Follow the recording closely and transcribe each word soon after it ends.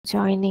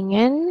joining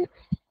in.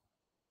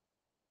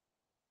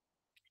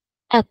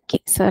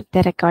 Okay, so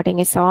the recording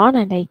is on,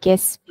 and I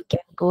guess we can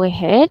go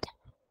ahead.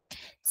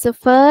 So,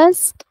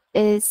 first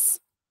is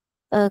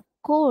a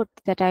quote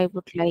that I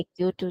would like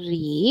you to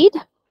read.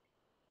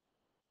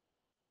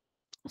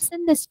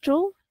 Isn't this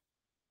true?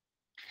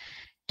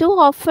 Too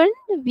often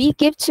we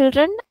give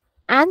children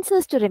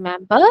answers to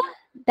remember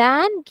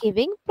than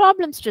giving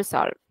problems to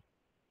solve.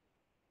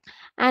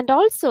 And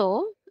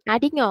also,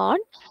 adding on,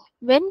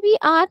 when we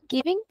are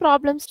giving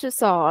problems to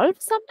solve,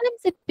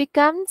 sometimes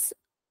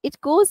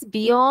it goes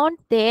beyond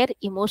their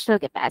emotional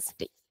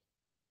capacity.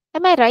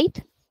 Am I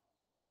right?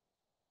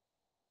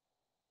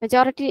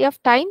 Majority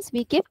of times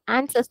we give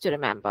answers to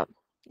remember.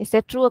 Is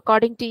that true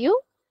according to you?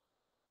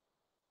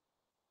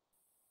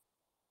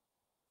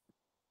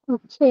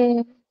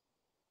 Okay.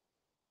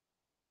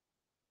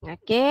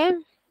 Okay.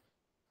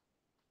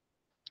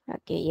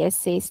 Okay. Yes,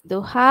 says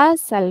Duha,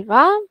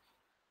 Salva.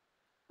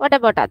 What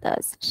about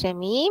others?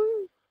 Shamim.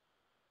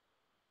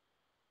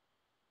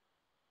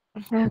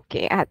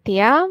 Okay,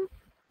 Atya.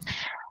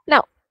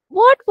 Now,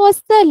 what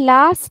was the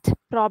last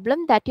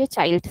problem that your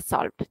child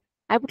solved?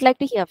 I would like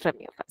to hear from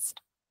you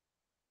first.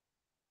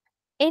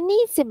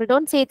 Any simple,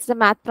 don't say it's the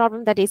math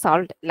problem that he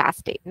solved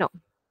last day. No.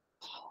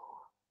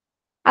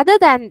 Other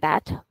than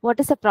that, what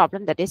is the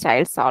problem that your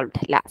child solved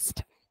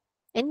last?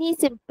 Any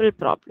simple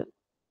problem.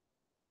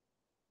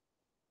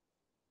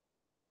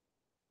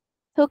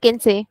 Who can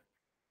say?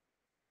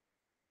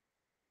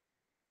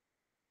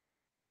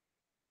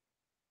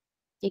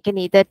 You can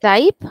either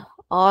type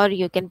or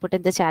you can put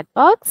in the chat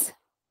box.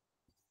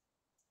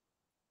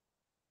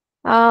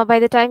 By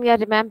the time you are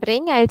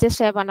remembering, I'll just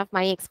share one of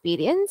my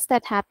experience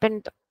that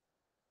happened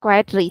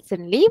quite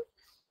recently.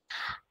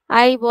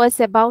 I was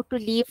about to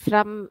leave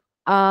from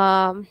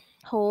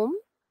home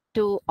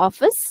to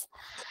office,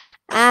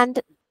 and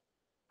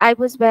I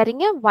was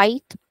wearing a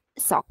white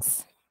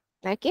socks.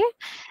 Okay,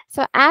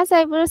 so as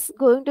I was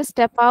going to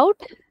step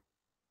out,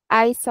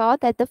 I saw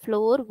that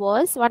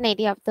one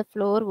area of the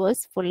floor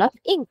was full of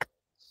ink.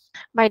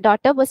 My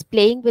daughter was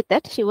playing with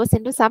it. She was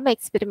into some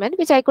experiment,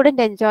 which I couldn't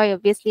enjoy,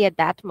 obviously, at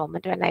that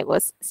moment when I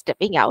was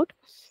stepping out.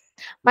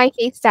 My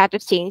face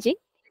started changing,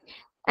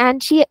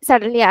 and she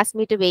suddenly asked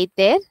me to wait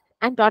there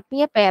and brought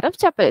me a pair of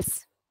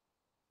chappals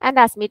and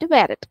asked me to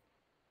wear it.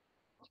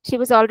 She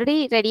was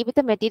already ready with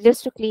the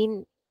materials to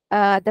clean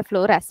the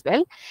floor as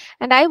well.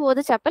 And I wore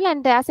the chappal,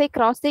 and as I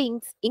crossed the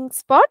ink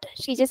spot,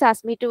 she just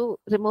asked me to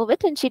remove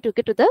it, and she took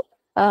it to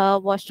the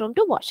washroom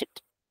to wash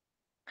it.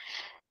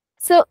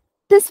 So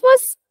this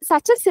was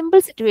such a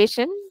simple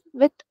situation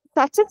with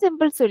such a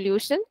simple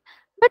solution,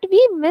 but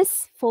we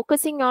miss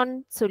focusing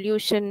on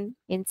solution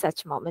in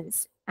such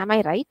moments. Am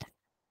I right?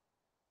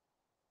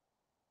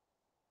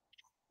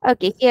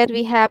 Okay, here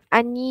we have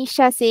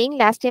Anisha saying,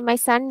 last time my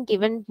son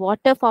given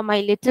water for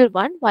my little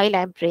one while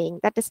I'm praying.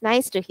 That is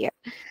nice to hear.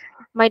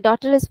 My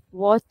daughter is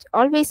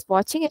always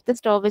watching if the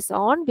stove is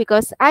on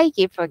because I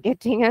keep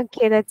forgetting.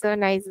 Okay, that's so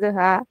nice to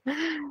her.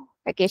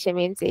 Okay,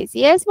 Shamin says,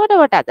 yes, what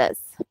about others?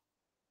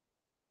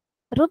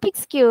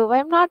 Rubik's Cube.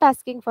 I'm not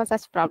asking for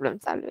such problem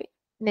solving.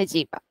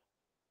 Najiba.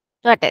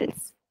 What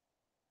else?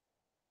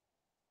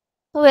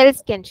 Who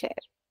else can share?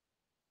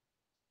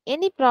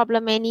 Any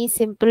problem, any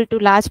simple to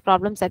large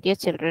problems that your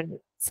children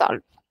solve.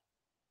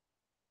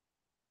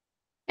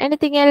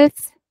 Anything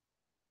else?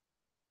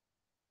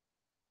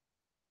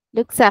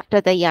 Looks after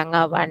the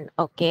younger one.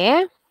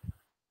 Okay.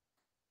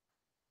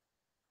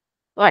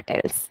 What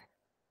else?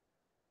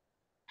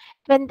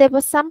 When there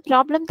was some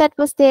problem that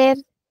was there,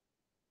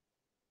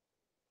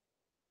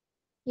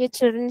 your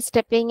children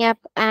stepping up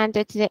and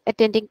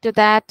attending to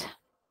that.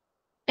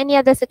 Any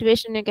other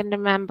situation you can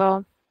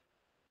remember?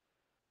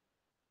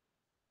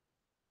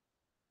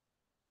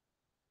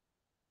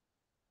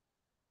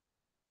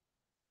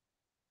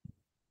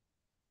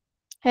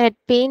 I had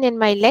pain in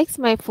my legs.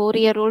 My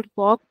 4-year-old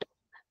walked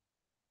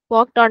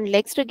on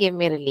legs to give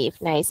me relief.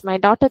 Nice. My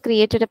daughter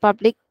created a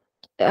public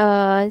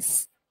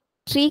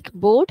streak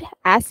board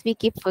as we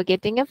keep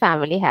forgetting a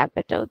family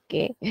habit.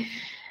 Okay.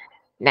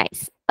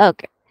 Nice.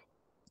 Okay.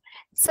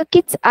 So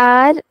kids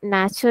are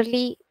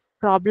naturally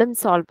problem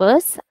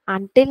solvers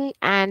until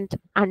and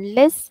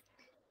unless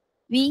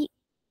we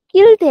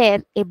kill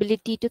their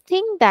ability to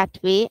think that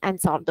way and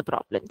solve the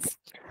problems.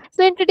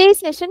 So in today's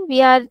session,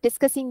 we are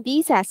discussing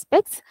these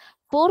aspects,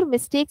 4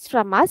 mistakes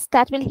from us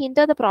that will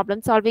hinder the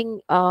problem solving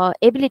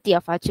ability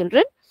of our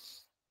children.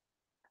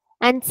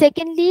 And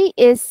secondly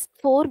is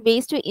 4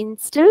 ways to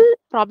instill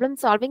problem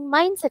solving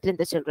mindset in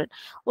the children.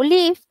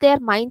 Only if their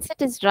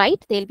mindset is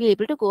right, they'll be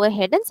able to go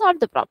ahead and solve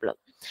the problem.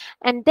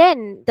 And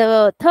then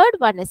the third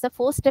one is a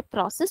 4-step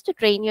process to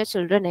train your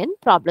children in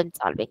problem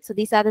solving. So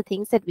these are the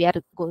things that we are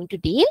going to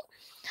deal.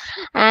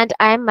 And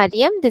I am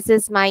Mariyam. This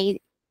is my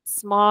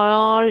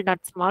not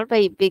small,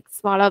 but big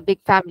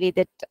family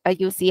that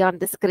you see on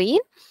the screen.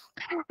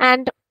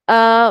 And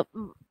uh,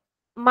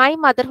 my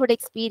motherhood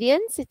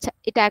experience,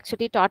 it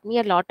actually taught me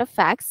a lot of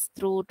facts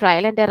through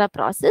trial and error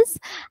process.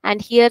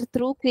 And here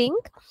through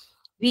Crink,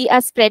 We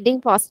are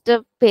spreading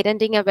positive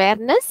parenting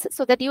awareness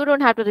so that you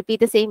don't have to repeat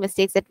the same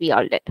mistakes that we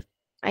all did.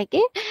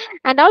 Okay.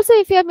 And also,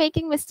 if you're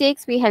making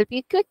mistakes, we help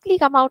you quickly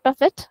come out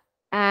of it.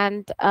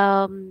 And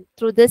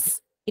through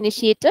this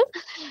initiative,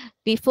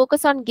 we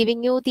focus on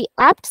giving you the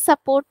apt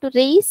support to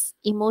raise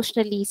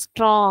emotionally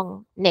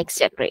strong next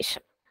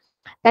generation.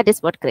 That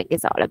is what Crink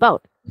is all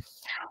about.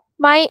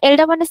 My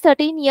elder one is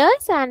 13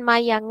 years and my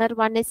younger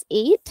one is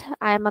 8.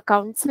 I am a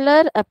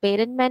counselor, a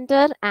parent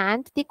mentor,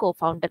 and the co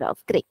founder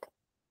of Crink.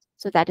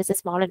 So, that is a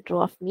small intro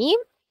of me.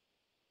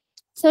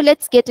 So,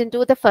 let's get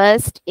into the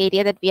first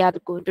area that we are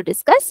going to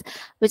discuss,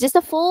 which is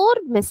the 4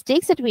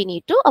 mistakes that we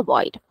need to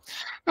avoid.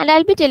 And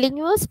I'll be telling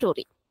you a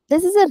story.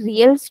 This is a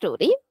real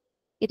story.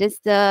 It is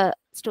the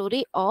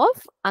story of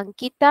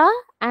Ankita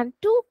and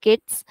 2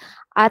 kids,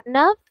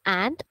 Arnav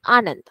and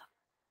Anand.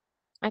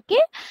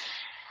 Okay.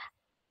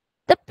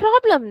 The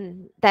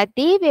problem that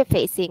they were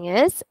facing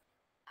is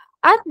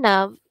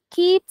Arnav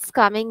keeps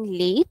coming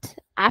late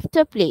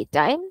after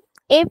playtime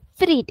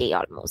every day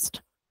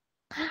almost.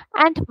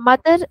 And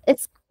mother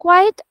is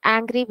quite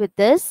angry with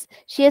this.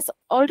 She has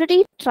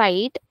already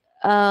tried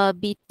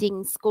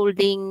beating,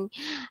 scolding,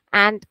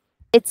 and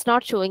it's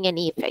not showing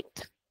any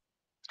effect.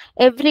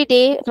 Every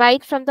day,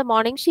 right from the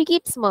morning, she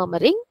keeps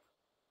murmuring.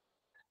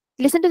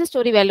 Listen to the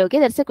story well, okay?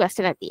 There's a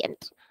question at the end.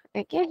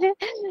 Okay.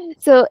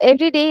 So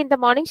every day in the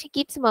morning, she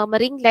keeps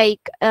murmuring,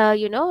 like,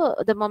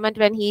 the moment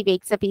when he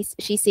wakes up,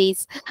 she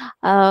says,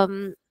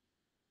 um,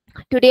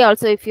 today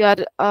also, if you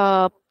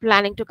are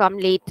planning to come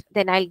late,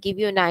 then I'll give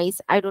you nice.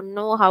 I don't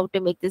know how to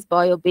make this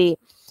boy obey.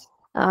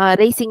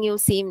 Racing you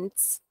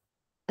seems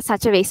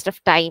such a waste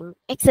of time,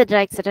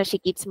 etc., etc. She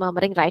keeps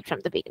murmuring right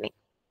from the beginning.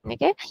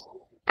 Okay.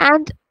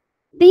 And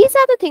these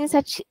are the things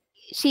that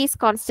she's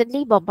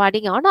constantly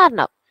bombarding on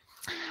Arnav.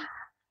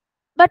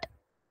 But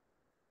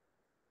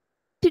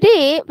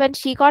today, when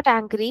she got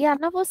angry,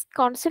 Arnav was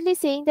constantly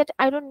saying that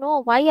I don't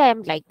know why I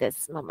am like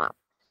this, Mama.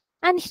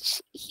 And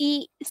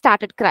he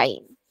started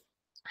crying.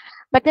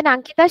 But then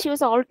Ankita, she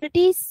was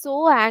already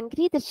so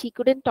angry that she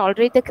couldn't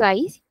tolerate the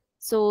cries.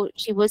 So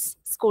she was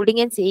scolding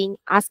and saying,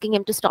 asking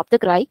him to stop the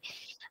cry.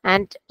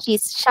 And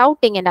she's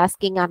shouting and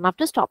asking Arnav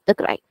to stop the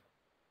cry.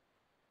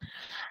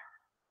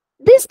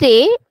 This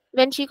day,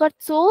 when she got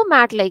so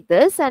mad like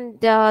this and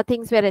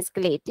things were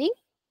escalating,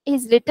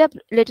 his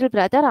little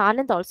brother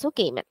Anand also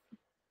came in.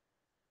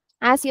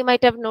 As you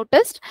might have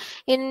noticed,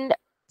 in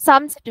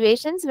some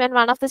situations, when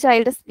one of the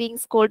child is being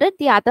scolded,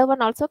 the other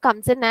one also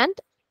comes in and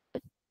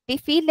we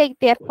feel like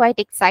they are quite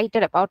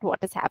excited about what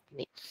is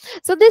happening.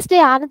 So this day,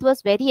 Anand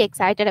was very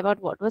excited about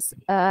what was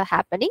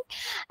happening,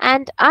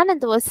 and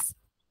Anand was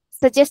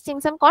suggesting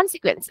some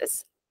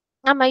consequences.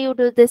 Mama, you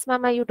do this.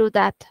 Mama, you do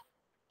that.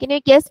 Can you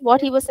guess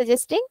what he was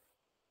suggesting?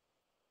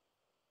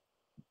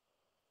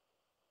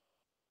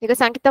 Because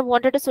Ankita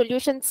wanted a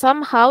solution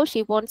somehow.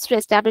 She wants to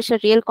establish a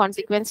real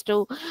consequence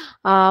to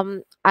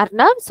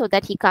Arnav so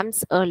that he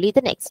comes early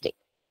the next day.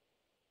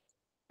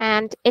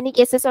 And any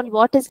guesses on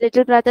what his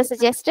little brother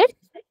suggested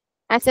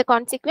as a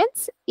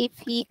consequence if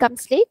he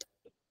comes late?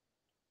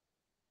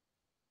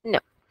 No,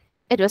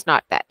 it was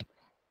not that.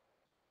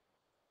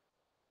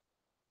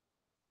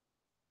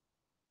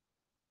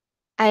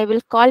 I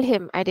will call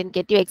him. I didn't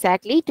get you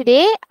exactly.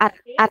 Today,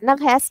 Arnav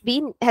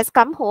has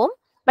come home,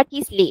 but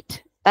he's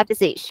late. That is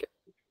the issue.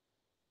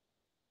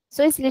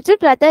 So his little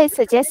brother is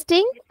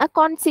suggesting a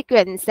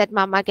consequence that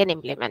Mama can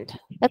implement.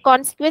 A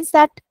consequence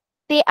that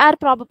they are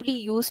probably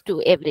used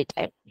to every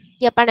time.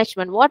 Yeah,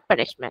 punishment. What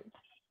punishment?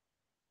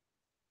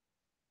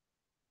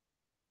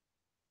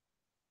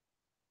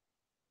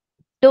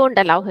 Don't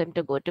allow him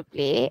to go to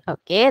play.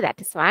 Okay, that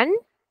is one.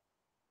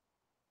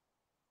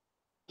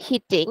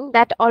 Hitting,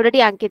 that already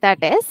Ankita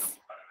does.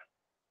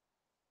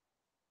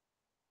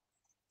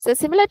 So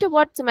similar to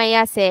what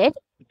Sumaya said,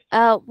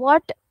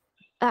 what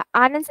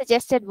Anand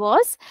suggested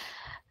was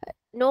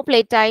no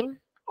playtime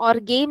or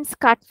games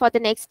cut for the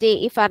next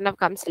day if Arnav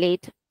comes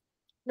late.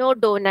 No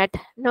donut,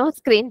 no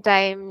screen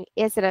time.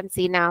 Yes,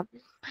 Ramsina.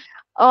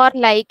 Or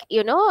like,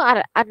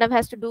 Arnav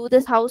has to do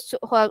this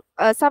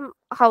some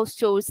house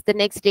chores the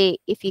next day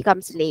if he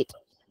comes late.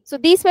 So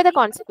these were the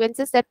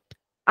consequences that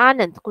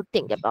Anand could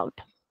think about.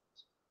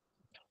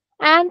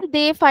 And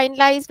they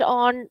finalized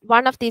on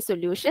one of these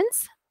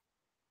solutions.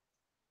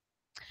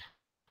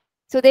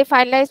 So they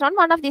finalized on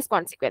one of these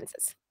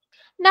consequences.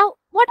 Now,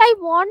 what I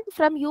want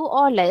from you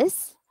all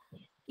is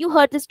you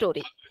heard the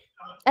story,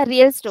 a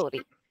real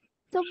story.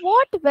 So,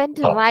 what went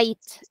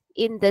right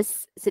in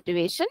this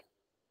situation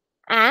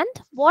and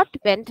what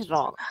went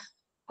wrong?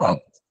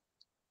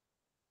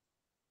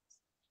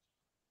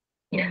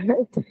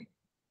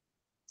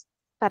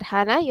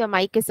 Farhana, your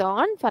mic is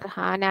on.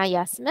 Farhana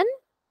Yasmin.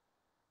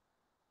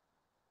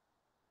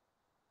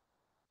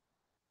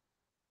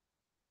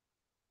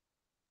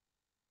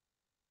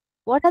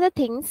 What are the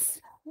things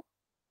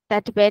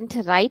that went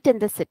right in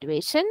this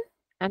situation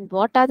and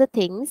what are the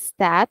things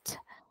that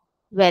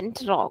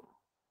went wrong?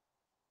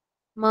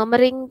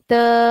 Murmuring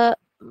the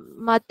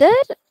mother,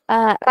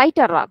 right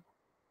or wrong?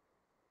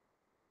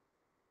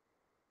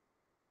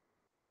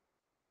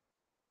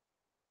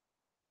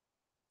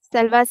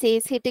 Selva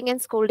says hitting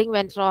and scolding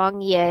went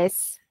wrong.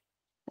 Yes.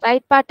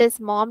 Right part is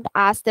mom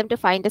asked them to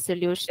find a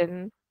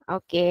solution.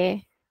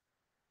 Okay.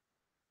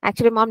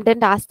 Actually, mom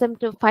didn't ask them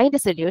to find a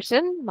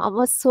solution. Mom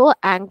was so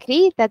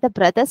angry that the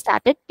brother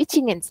started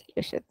pitching in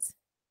solutions.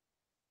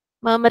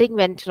 Murmuring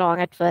went wrong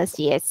at first.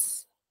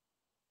 Yes.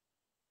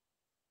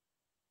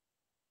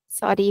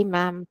 Sorry,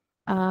 ma'am.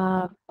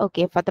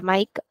 Okay, for the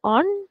mic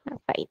on.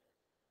 Fine.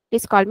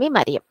 Please call me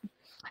Mariyam.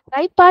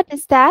 Right part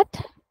is that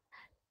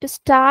to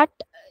start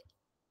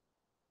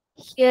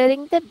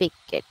hearing the big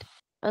kid.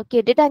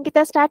 Okay, did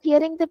Ankita start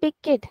hearing the big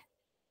kid?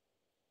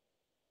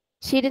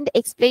 She didn't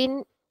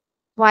explain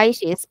why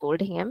she is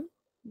scolding him.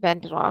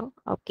 Went wrong.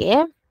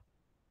 Okay.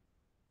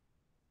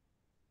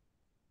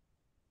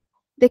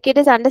 The kid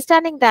is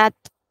understanding that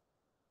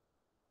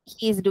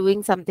he is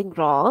doing something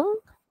wrong.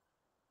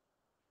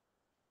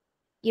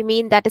 You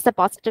mean that is a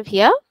positive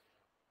here?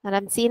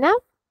 Ramsina?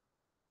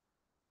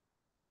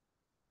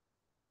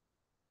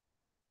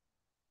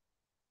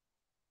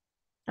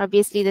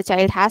 Obviously, the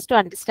child has to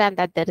understand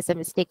that there is a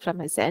mistake from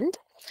his end.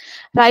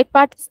 Right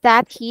part is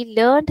that he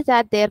learned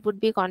that there would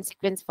be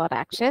consequence for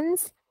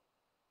actions.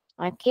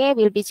 Okay,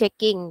 we'll be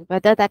checking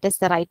whether that is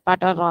the right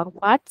part or wrong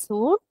part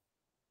soon.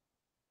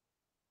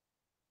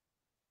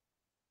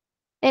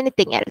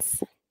 Anything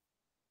else?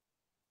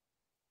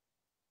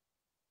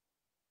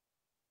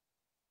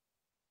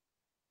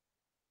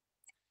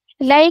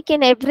 Like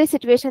in every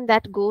situation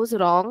that goes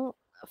wrong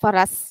for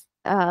us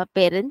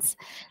parents,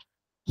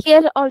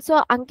 here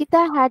also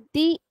Ankita had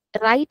the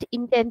right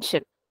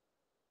intention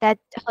that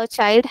her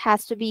child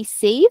has to be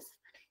safe.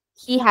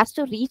 He has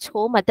to reach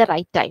home at the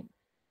right time,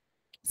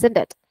 isn't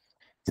it?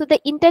 So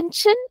the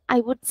intention, I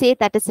would say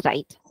that is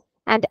right.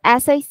 And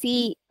as I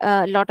see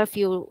a lot of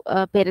you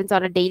parents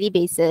on a daily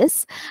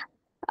basis,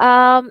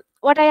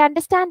 what I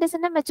understand is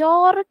in a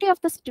majority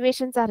of the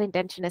situations, our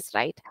intention is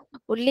right.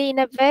 Only in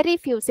a very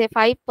few, say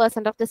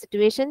 5% of the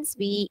situations,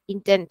 we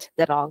intend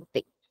the wrong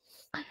thing.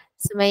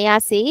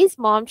 Sumaya says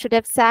mom should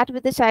have sat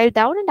with the child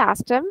down and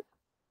asked him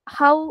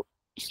how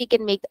she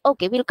can make.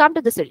 Okay, we'll come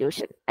to the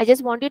solution. I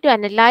just want you to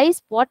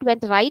analyze what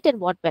went right and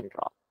what went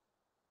wrong.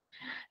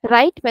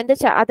 Right when the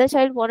other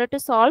child wanted to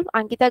solve,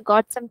 Ankita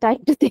got some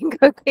time to think.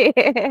 Okay,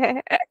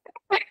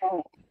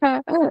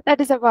 that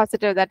is a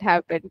positive that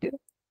happened.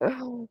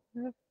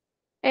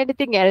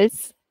 Anything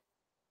else?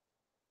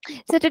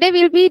 So today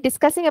we'll be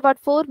discussing about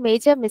 4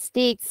 major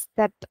mistakes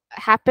that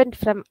happened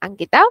from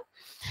Ankita.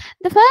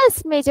 The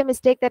first major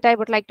mistake that I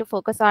would like to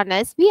focus on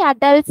is we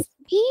adults,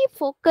 we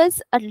focus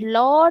a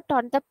lot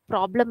on the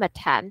problem at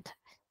hand.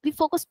 We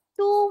focus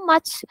too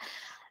much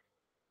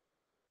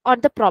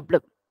on the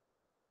problem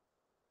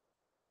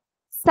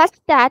such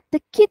that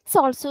the kids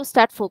also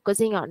start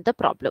focusing on the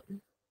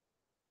problem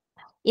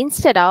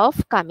instead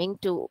of coming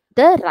to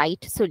the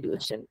right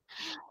solution.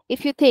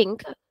 If you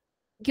think,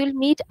 you'll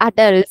meet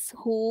adults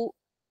who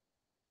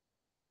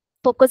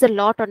focus a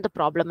lot on the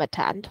problem at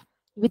hand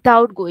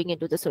without going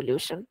into the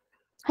solution.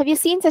 Have you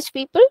seen such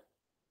people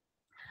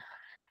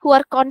who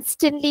are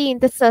constantly in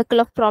the circle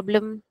of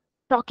problem,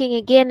 talking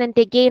again and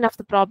again of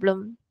the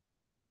problem?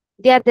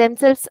 They are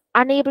themselves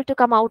unable to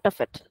come out of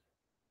it.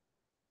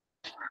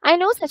 I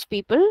know such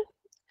people,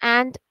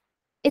 and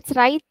it's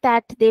right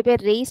that they were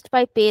raised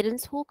by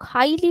parents who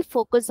highly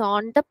focus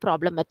on the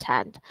problem at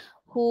hand,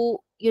 who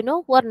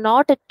are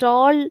not at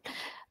all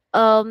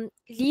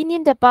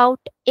lenient about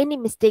any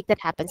mistake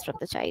that happens from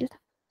the child.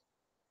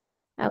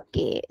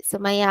 Okay, so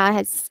Maya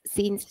has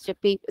seen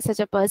such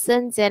a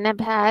person.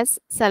 Zainab has,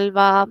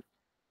 Salva,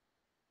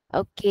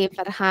 okay,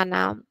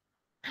 Farhana.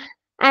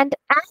 And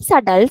as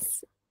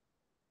adults,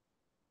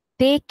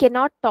 they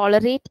cannot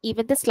tolerate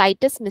even the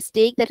slightest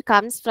mistake that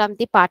comes from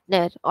the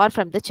partner or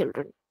from the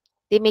children.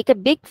 They make a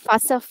big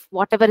fuss of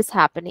whatever is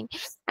happening.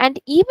 And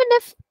even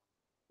if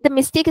the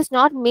mistake is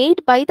not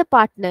made by the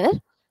partner,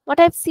 what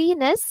I've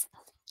seen is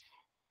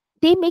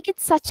they make it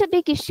such a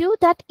big issue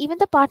that even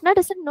the partner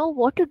doesn't know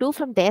what to do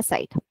from their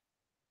side.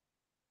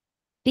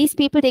 These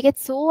people, they get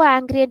so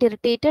angry and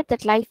irritated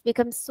that life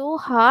becomes so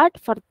hard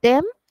for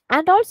them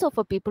and also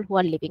for people who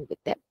are living with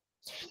them.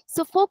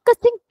 So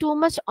focusing too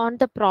much on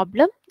the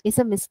problem is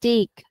a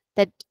mistake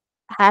that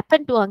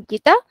happened to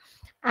Ankita,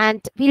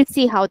 and we'll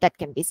see how that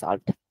can be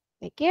solved.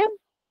 Okay.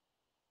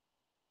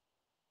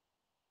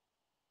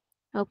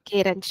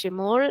 Okay,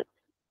 Ranshimol.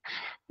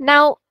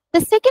 Now,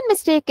 the second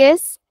mistake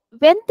is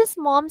when this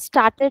mom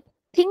started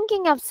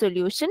thinking of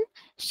solution,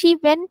 she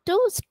went to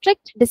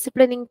strict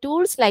disciplining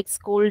tools like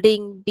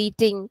scolding,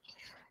 beating,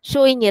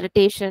 showing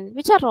irritation,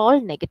 which are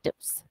all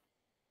negatives.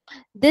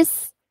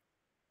 This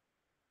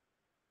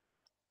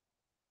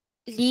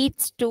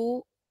leads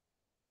to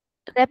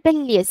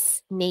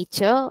rebellious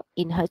nature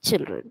in her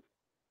children.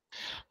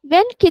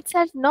 When kids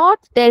are not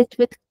dealt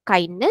with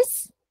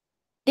kindness,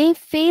 they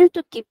fail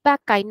to give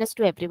back kindness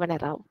to everyone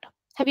around.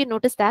 Have you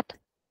noticed that?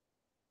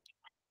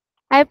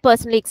 I've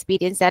personally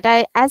experienced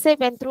that. As I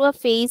went through a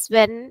phase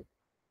when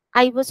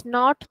I was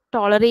not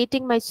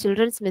tolerating my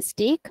children's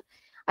mistake,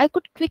 I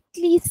could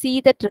quickly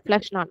see that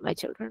reflection on my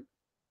children.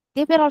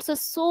 They were also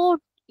so,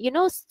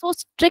 so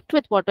strict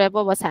with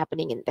whatever was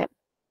happening in them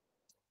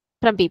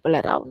from people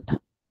around.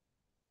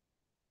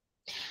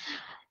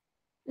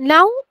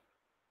 Now,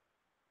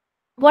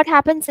 what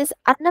happens is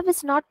Arnav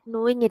is not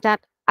knowing it.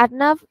 That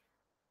Arnav,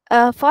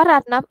 for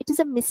Arnav, it is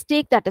a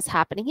mistake that is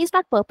happening. He's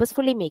not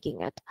purposefully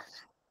making it.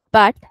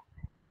 But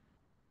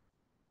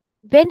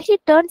when he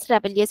turns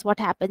rebellious, what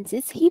happens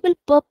is he will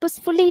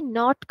purposefully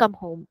not come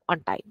home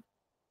on time.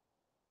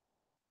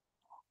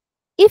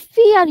 If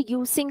we are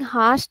using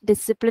harsh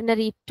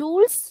disciplinary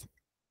tools,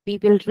 we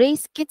will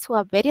raise kids who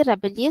are very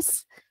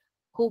rebellious,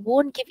 who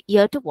won't give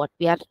ear to what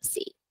we are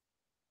saying.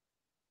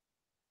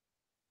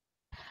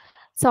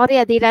 Sorry,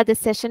 Adila, this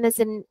session is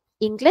in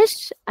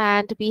English,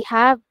 and we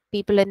have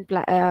people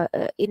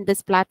in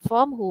this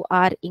platform who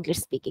are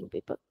English-speaking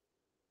people.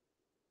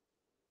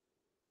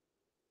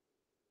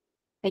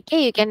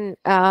 Okay, you can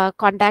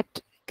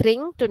contact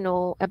Crink to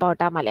know about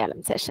our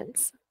Malayalam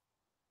sessions.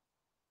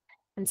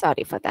 I'm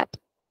sorry for that.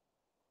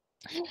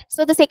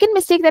 So the second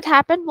mistake that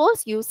happened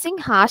was using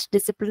harsh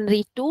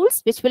disciplinary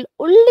tools, which will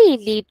only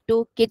lead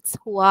to kids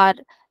who are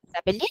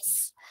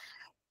rebellious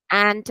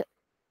and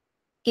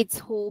kids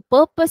who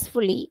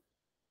purposefully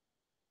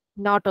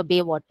not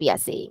obey what we are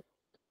saying.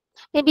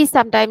 Maybe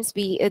sometimes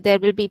there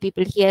will be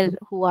people here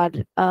who are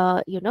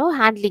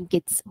handling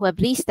kids who have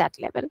reached that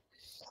level.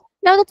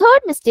 Now the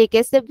third mistake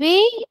is the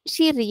way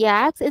she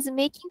reacts is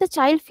making the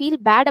child feel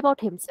bad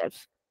about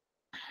himself.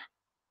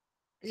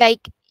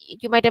 Like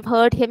you might have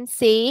heard him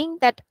saying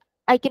that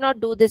I cannot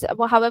do this.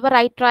 However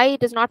I try,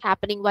 it is not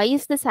happening. Why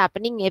is this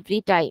happening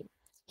every time?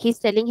 He's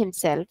telling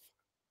himself.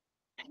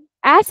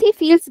 As he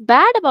feels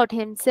bad about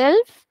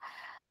himself,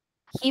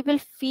 he will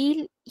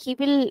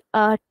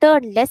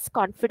turn less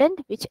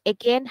confident, which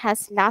again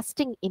has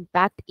lasting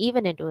impact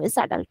even into his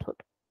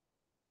adulthood.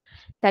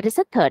 That is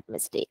a third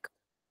mistake.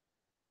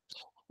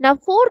 Now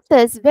fourth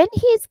is when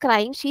he is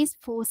crying, she's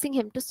forcing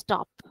him to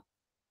stop.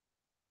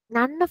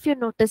 None of you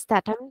noticed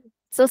that. I'm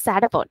so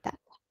sad about that.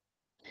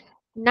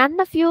 None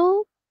of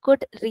you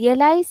could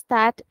realize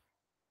that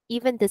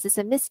even this is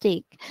a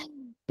mistake,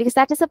 because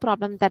that is a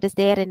problem that is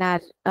there in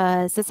our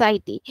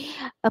society.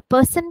 A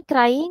person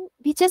crying,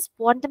 we just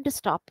want them to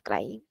stop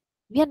crying.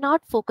 We are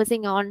not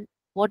focusing on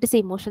what is the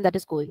emotion that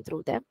is going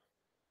through them.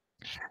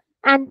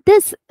 And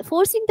this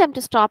forcing them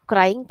to stop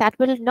crying, that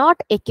will not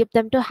equip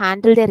them to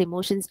handle their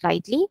emotions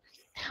rightly.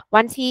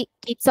 Once he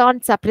keeps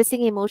on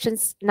suppressing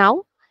emotions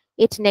now,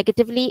 it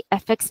negatively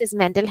affects his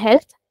mental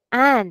health,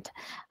 and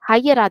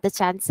higher are the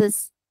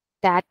chances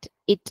that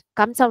it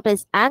comes out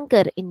as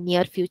anger in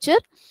near future,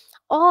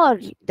 or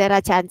there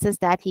are chances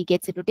that he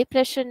gets into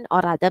depression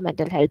or other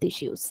mental health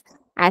issues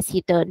as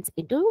he turns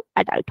into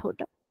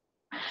adulthood.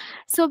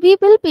 So we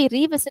will be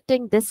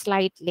revisiting this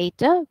slide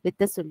later with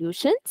the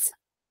solutions.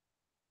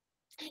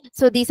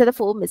 So these are the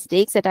 4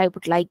 mistakes that I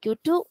would like you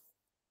to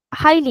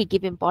highly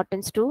give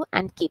importance to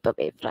and keep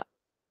away from.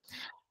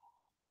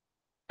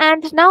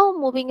 And now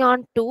moving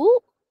on to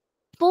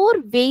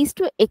 4 ways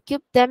to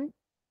equip them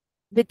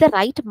with the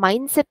right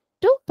mindset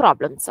to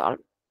problem solve.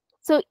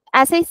 So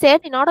as I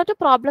said, in order to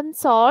problem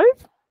solve,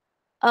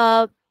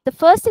 the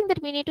first thing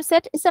that we need to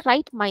set is the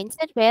right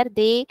mindset where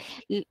they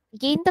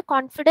gain the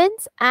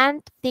confidence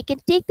and they can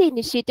take the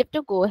initiative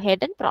to go ahead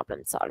and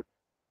problem solve.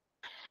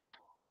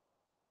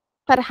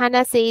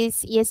 Farhana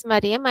says, yes,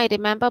 Mariyam, I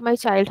remember my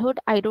childhood.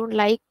 I don't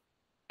like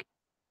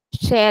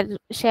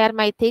share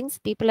my things.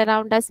 People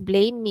around us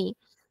blame me,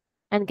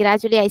 and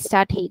gradually I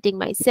start hating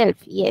myself.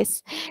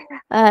 Yes.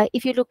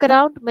 If you look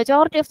around,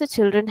 majority of the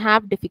children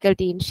have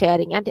difficulty in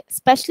sharing, and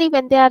especially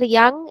when they are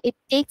young, it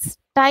takes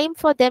time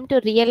for them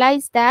to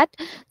realize that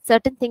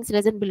certain things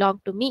doesn't belong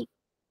to me.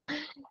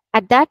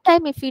 At that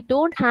time, if we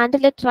don't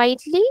handle it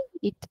rightly,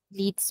 it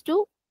leads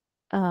to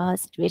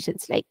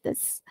situations like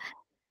this.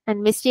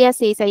 And Mistia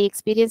says, I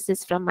experienced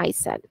this from my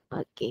son.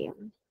 Okay.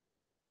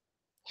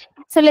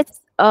 So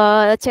let's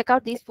check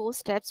out these 4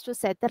 steps to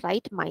set the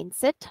right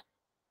mindset.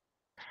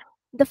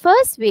 The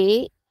first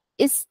way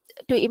is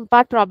to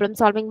impart problem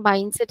solving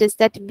mindset is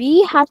that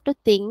we have to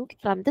think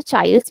from the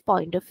child's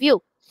point of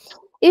view.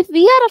 If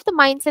we are of the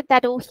mindset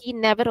that, oh, he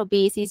never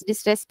obeys, he's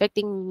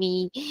disrespecting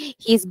me,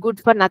 he's good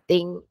for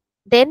nothing,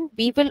 then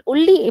we will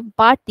only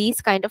impart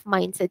these kind of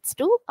mindsets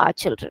to our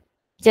children,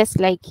 just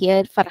like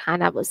here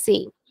Farhana was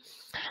saying.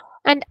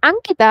 And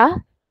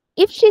Ankita,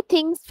 if she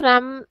thinks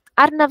from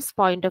Arnav's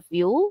point of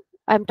view,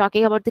 I'm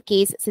talking about the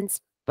case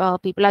since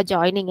people are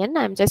joining in,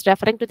 I'm just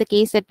referring to the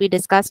case that we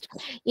discussed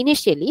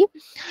initially.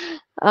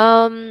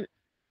 If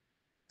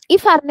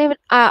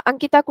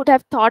Ankita could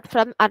have thought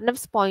from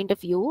Arnav's point of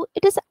view,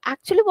 it is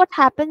actually what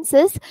happens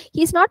is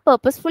he's not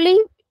purposefully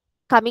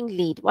coming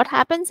lead. What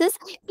happens is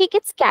he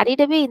gets carried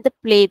away in the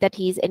play that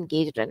he's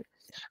engaged in.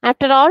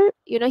 After all,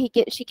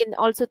 she can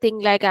also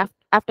think like,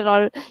 after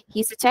all,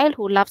 he's a child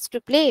who loves to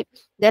play.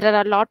 There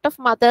are a lot of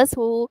mothers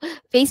who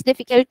face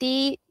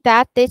difficulty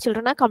that their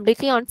children are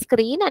completely on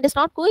screen and is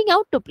not going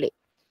out to play.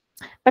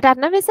 But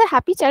Arnav is a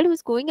happy child who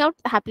is going out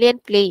happily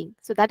and playing.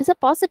 So that is a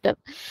positive.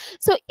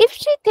 So if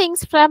she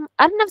thinks from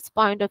Arnav's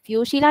point of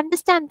view, she'll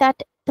understand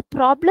that the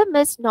problem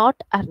is not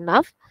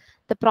Arnav.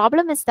 The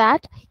problem is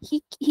that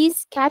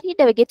he's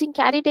getting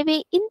carried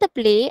away in the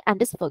play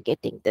and is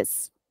forgetting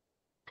this.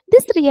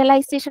 This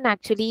realization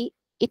actually,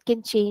 it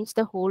can change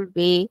the whole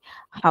way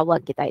how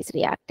Ankita is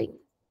reacting.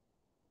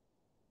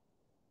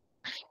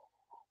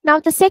 Now,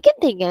 the second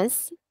thing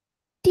is,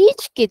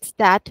 teach kids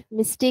that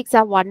mistakes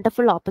are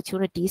wonderful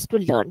opportunities to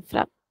learn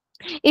from.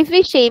 If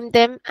we shame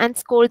them and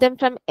scold them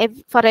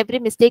for every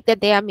mistake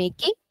that they are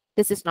making,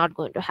 this is not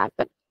going to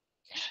happen.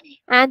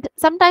 And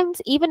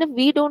sometimes, even if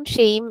we don't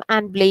shame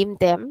and blame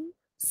them,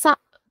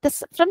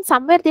 from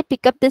somewhere they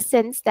pick up this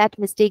sense that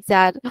mistakes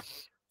are,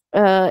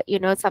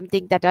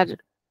 something that are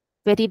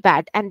very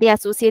bad, and they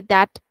associate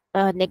that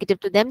negative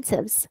to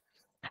themselves.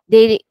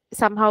 They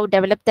somehow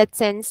develop that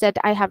sense that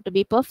I have to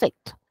be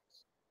perfect.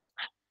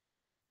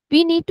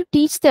 We need to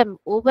teach them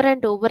over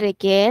and over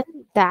again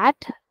that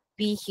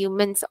we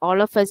humans,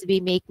 all of us, we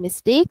make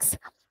mistakes,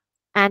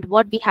 and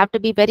what we have to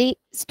be very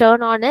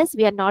stern on is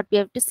we have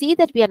to see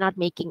that we are not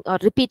making or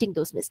repeating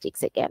those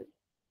mistakes again.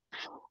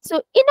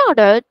 So in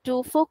order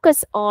to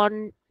focus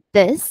on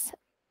this,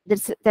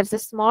 there's a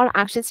small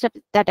action step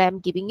that I am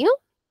giving you.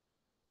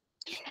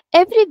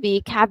 Every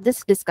week, have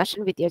this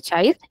discussion with your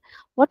child.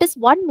 What is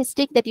one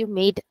mistake that you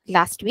made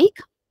last week,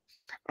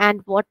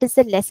 and what is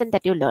the lesson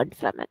that you learned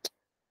from it?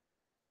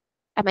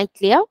 Am I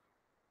clear?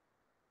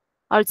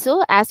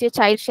 Also, as your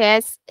child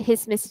shares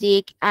his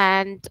mistake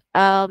and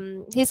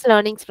his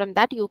learnings from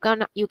that, you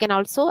can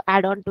also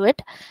add on to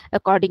it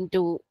according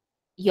to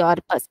your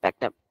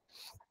perspective.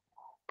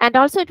 And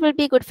also, it will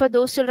be good for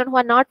those children who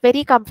are not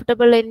very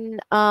comfortable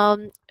in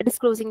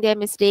disclosing their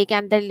mistake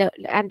and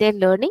their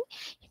learning.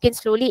 You can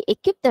slowly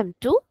equip them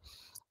too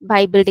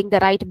by building the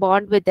right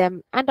bond with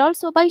them, and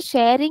also by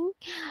sharing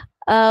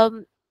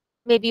um,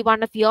 maybe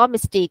one of your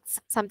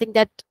mistakes, something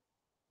that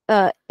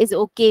is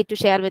okay to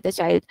share with a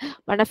child,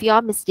 one of your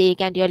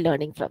mistake, and you're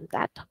learning from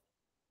that.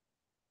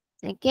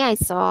 Okay, I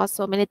saw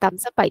so many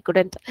thumbs up. I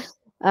couldn't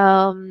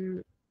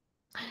um,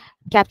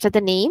 capture the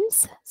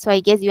names, so I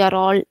guess you are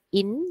all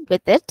in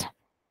with it.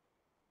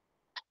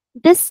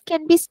 This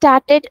can be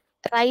started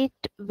right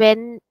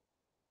when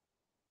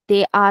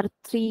they are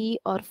 3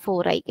 or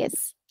 4, I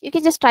guess. You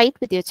can just try it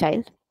with your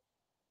child.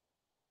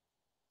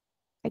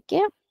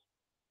 Okay.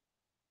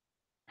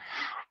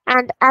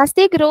 And as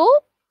they grow,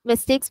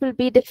 mistakes will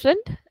be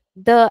different.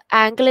 The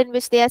angle in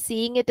which they are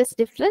seeing it is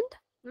different.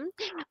 Mm.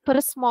 For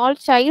a small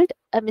child,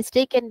 a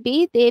mistake can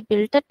be they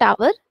built a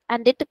tower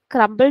and it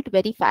crumbled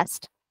very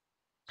fast.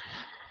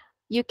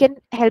 You can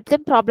help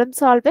them problem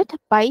solve it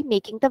by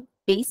making the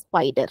base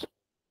wider.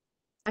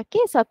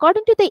 Okay, so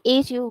according to the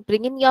age, you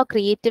bring in your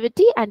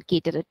creativity and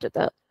cater it to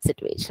the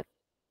situation.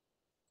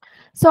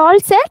 So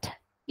all set?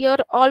 You're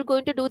all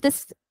going to do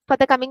this for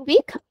the coming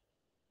week?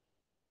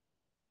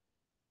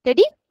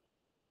 Ready?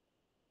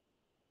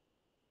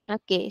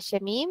 Okay,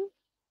 Shamim,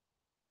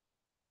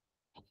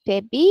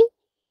 Debbie,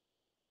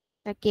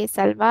 okay,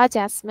 Salva,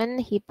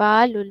 Jasmine,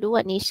 Hiba, Lulu,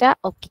 Anisha.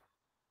 Okay.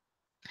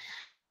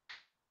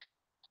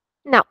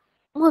 Now,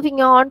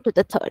 moving on to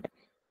the third.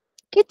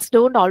 Kids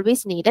don't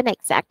always need an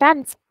exact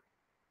answer.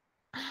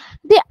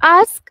 They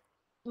ask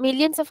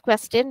millions of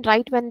questions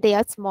right when they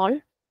are small.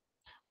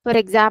 For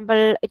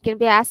example, it can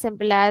be as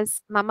simple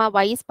as, Mama,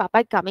 why is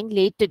Papa coming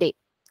late today?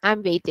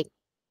 I'm waiting.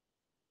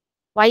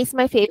 Why is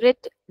my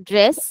favorite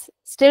dress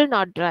still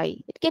not dry?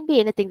 It can be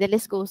anything, the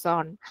list goes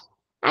on.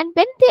 And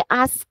when they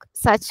ask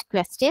such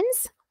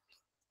questions,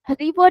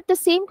 reword the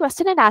same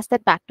question and ask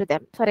that back to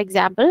them. For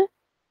example,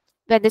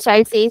 when the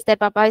child says that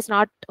Papa is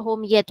not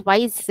home yet, why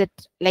is it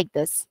like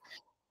this?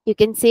 You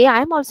can say,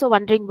 I'm also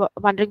wondering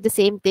the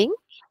same thing.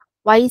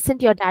 Why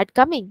isn't your dad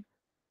coming?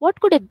 What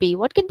could it be?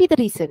 What can be the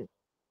reason?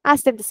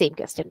 Ask them the same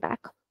question back.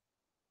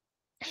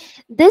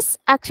 This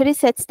actually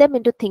sets them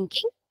into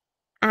thinking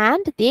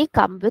and they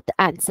come with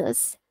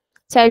answers.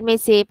 Child may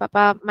say,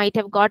 Papa might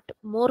have got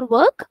more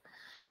work.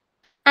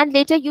 And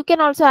later you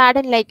can also add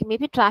in, like,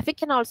 maybe traffic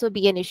can also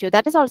be an issue.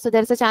 That is also,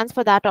 there's a chance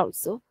for that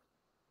also.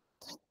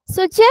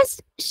 So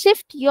just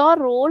shift your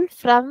role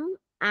from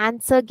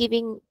answer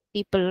giving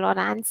people or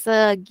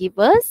answer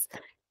givers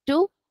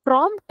to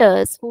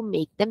prompters who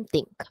make them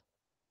think.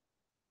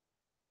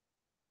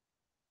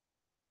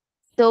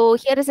 So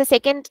here is a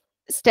second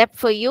step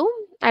for you.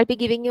 I'll be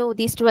giving you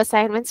these 2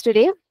 assignments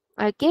today.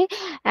 Okay.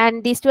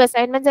 And these 2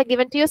 assignments are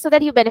given to you so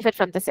that you benefit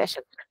from the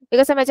session.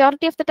 Because the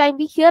majority of the time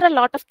we hear a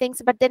lot of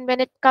things, but then when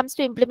it comes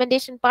to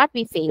implementation part,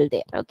 we fail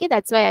there. Okay.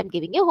 That's why I'm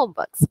giving you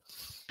homeworks.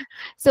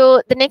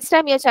 So the next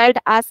time your child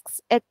asks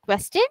a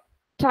question,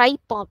 try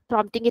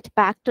prompting it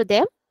back to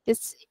them.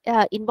 Just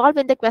involve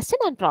in the question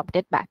and prompt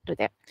it back to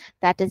them.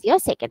 That is your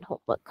second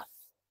homework.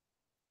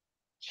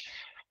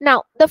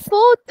 Now, the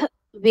fourth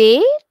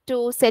way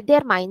to set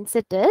their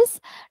mindset is,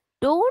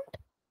 don't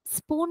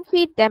spoon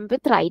feed them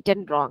with right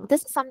and wrong.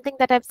 This is something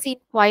that I've seen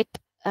quite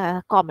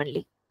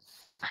commonly.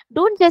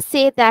 Don't just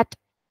say that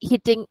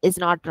hitting is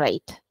not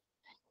right.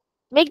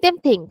 Make them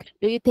think.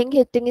 Do you think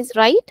hitting is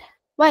right?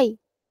 Why?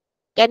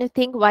 Can you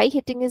think why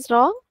hitting is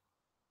wrong?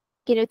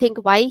 Can you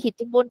think why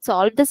hitting won't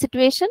solve the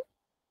situation?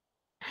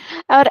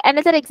 Or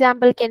another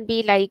example can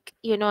be like,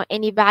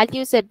 any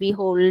values that we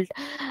hold.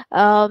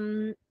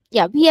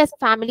 Yeah, we as a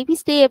family, we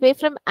stay away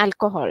from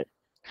alcohol,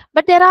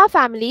 but there are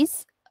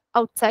families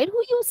outside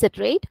who use it,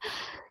 right?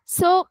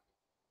 So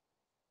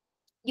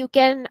you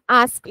can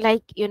ask,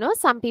 like,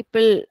 some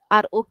people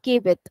are okay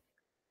with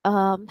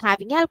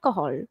having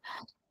alcohol.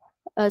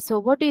 So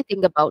what do you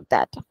think about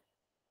that?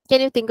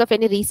 Can you think of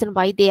any reason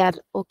why they are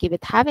okay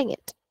with having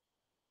it?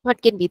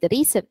 What can be the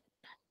reason?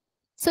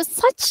 So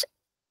such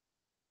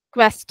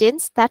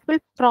questions that will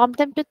prompt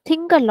them to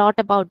think a lot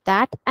about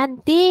that,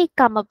 and they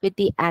come up with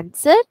the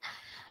answer.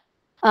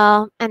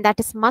 And that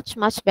is much,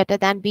 much better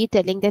than we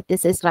telling that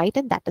this is right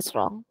and that is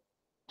wrong.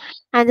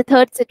 And the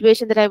third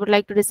situation that I would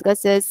like to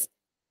discuss is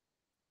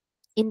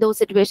in those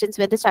situations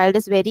when the child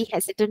is very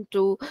hesitant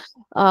to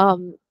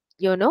um,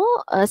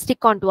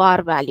 stick on to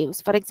our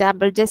values. For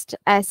example, just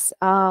as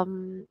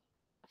Farhana,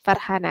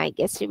 I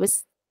guess she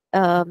was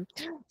um,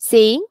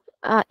 saying,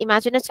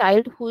 imagine a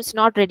child who's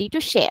not ready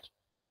to share.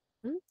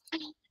 Hmm?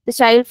 The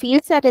child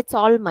feels that it's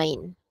all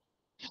mine.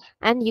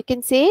 And you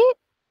can say,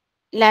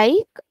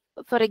 like,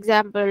 for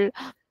example,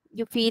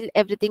 you feel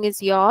everything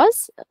is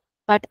yours,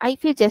 but I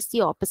feel just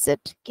the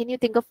opposite. Can you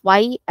think of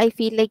why I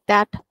feel like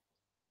that?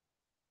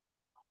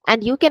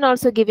 And you can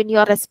also give in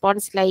your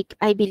response, like,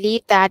 I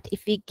believe that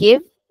if we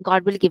give,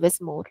 God will give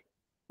us more.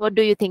 What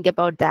do you think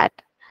about that?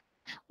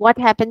 What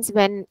happens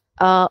when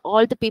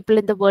all the people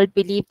in the world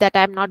believe that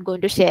I'm not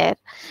going to share?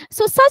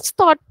 So such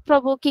thought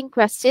provoking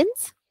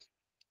questions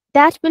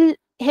that will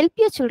help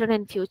your children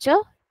in future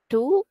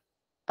to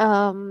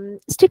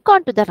stick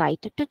on to the right,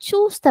 to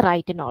choose the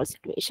right in all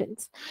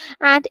situations,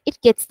 and it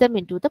gets them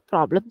into the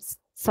problems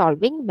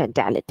solving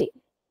mentality.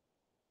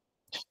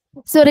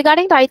 So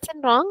regarding rights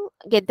and wrong,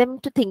 get them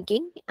to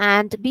thinking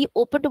and be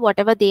open to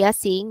whatever they are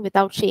seeing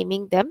without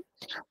shaming them.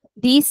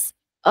 These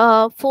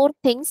four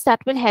things that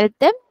will help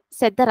them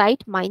set the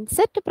right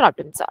mindset to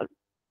problem solve.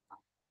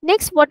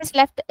 Next, what is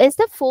left is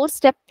the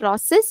four-step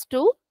process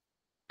to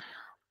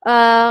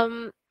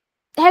um,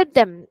 help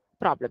them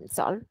problem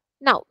solve.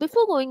 Now,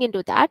 before going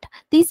into that,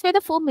 these were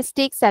the four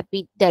mistakes that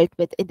we dealt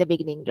with in the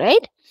beginning,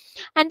 right?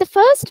 And the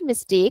first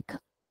mistake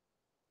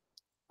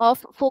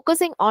of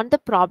focusing on the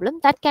problem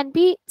that can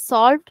be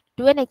solved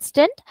to an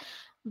extent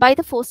by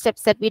the four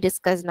steps that we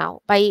discussed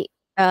now, by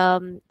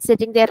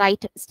setting their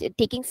right,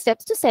 taking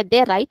steps to set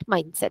their right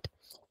mindset.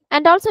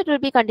 And also it will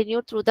be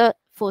continued through the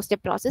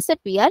four-step process that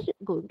we are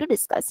going to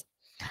discuss.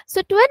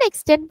 So to an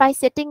extent, by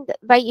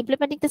by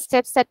implementing the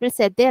steps that will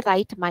set their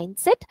right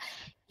mindset,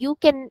 you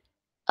can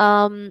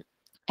um,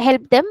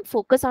 help them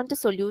focus on the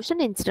solution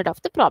instead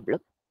of the problem.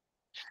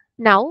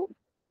 Now,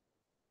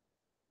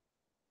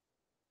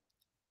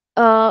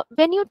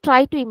 when you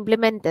try to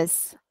implement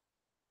this,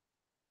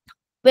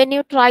 when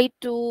you try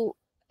to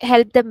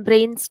help them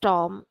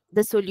brainstorm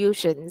the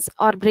solutions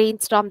or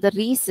brainstorm the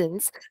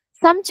reasons,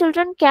 some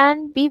children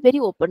can be very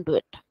open to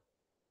it,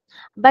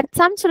 but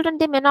some children,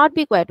 they may not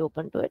be quite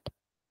open to it.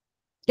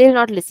 They'll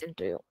not listen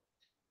to you.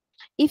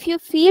 If you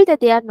feel that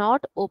they are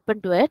not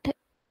open to it,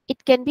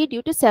 it can be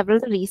due to several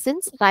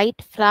reasons, right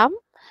from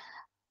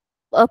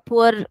a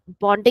poor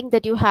bonding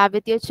that you have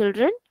with your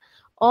children,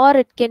 or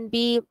it can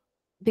be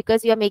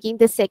because you are making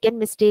the second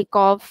mistake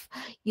of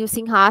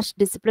using harsh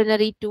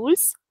disciplinary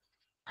tools,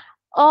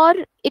 or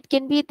it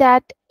can be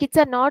that kids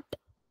are not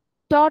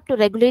taught to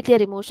regulate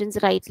their emotions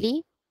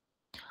rightly,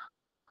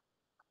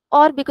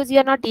 or because you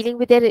are not dealing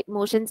with their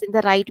emotions in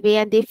the right way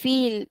and they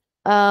feel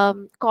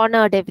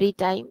cornered every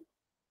time.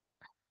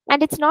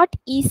 And it's not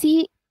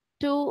easy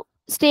to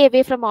stay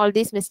away from all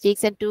these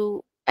mistakes and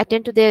to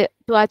attend to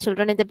our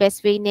children in the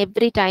best way in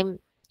every time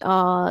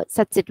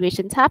such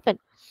situations happen.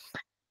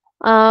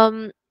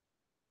 um,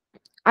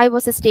 I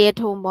was a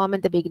stay-at-home mom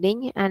in the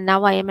beginning, and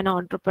now I am an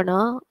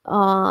entrepreneur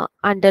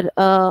under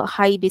a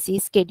high busy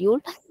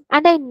schedule,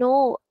 and I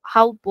know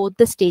how both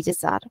the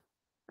stages are.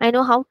 I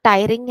know how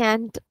tiring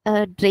and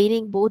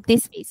draining both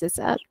these phases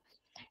are.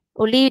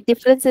 Only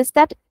difference is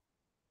that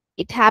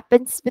it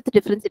happens with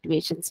different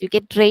situations. You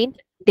get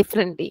drained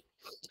differently.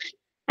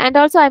 And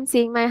also, I'm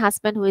seeing my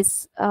husband, who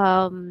is,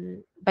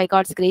 by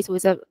God's grace, who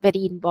is a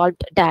very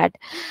involved dad.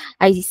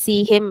 I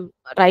see him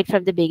right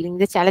from the beginning,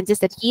 the challenges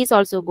that he is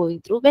also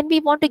going through when we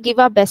want to give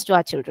our best to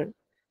our children.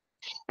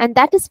 And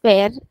that is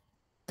where,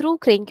 through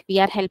Crink, we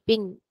are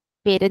helping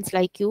parents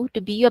like you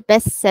to be your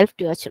best self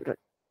to your children.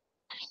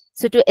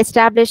 So, to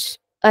establish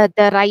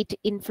the right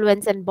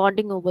influence and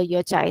bonding over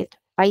your child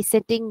by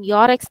setting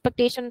your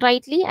expectation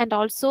rightly, and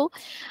also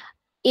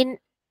in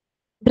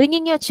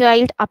bringing your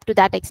child up to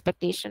that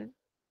expectation,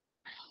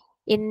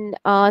 in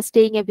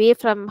staying away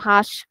from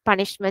harsh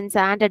punishments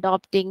and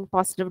adopting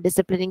positive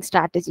disciplining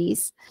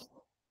strategies.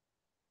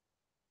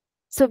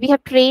 So we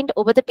have trained,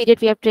 over the period,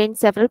 we have trained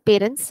several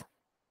parents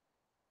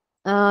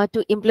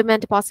to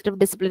implement positive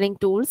disciplining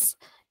tools,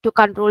 to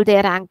control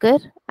their anger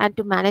and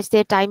to manage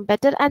their time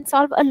better and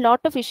solve a lot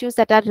of issues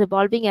that are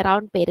revolving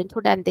around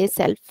parenthood and their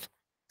self.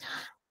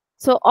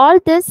 So all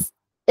this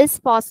is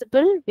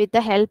possible with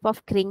the help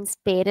of Crink's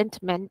parent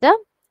mentor,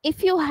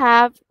 if you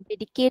have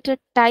dedicated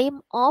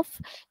time of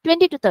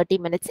 20 to 30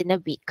 minutes in a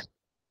week.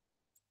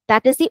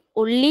 That is the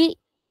only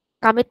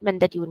commitment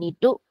that you need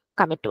to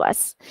commit to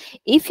us.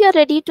 If you're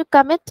ready to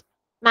commit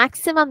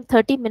maximum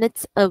 30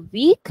 minutes a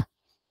week,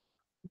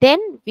 then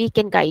we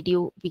can guide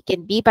you. We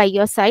can be by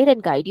your side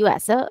and guide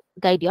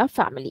your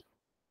family.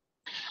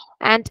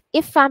 And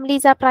if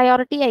families are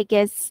priority, I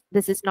guess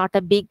this is not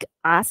a big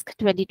ask.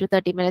 20 to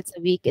 30 minutes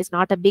a week is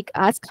not a big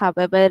ask.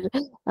 However,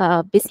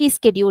 busy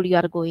schedule you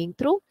are going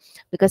through,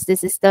 because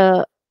this is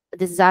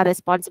our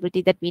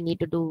responsibility that we need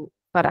to do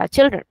for our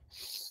children.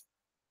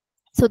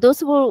 So those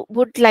who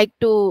would like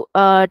to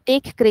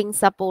take Crink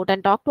support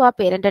and talk to our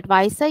parent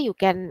advisor, you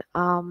can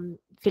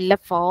fill a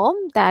form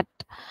that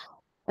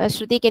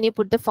Shruti, can you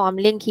put the form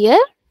link here?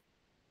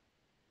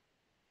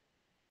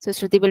 So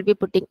Shruti will be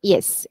putting,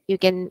 yes, you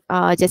can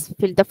just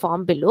fill the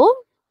form below.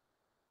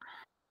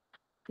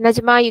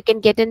 Najma, you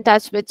can get in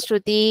touch with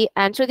Shruti.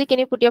 And Shruti, can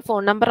you put your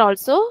phone number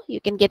also? You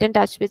can get in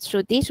touch with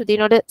Shruti.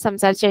 Shrutinode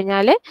സംസാരിച്ചു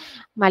കഴിഞ്ഞാൽ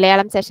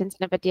മലയാളം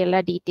സെഷൻസിനെ പറ്റിയുള്ള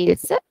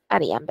details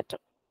അറിയാൻ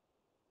പറ്റും.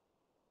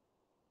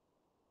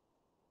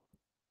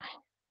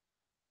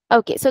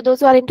 Okay, so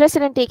those who are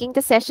interested in taking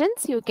the sessions,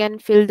 you can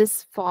fill this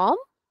form.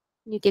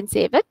 You can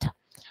save it.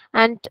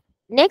 And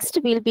next,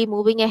 we'll be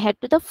moving ahead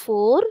to the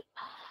 4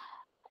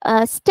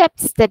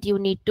 steps that you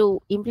need to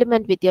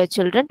implement with your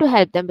children to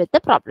help them with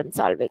the problem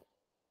solving.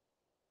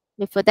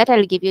 Before that,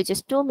 I'll give you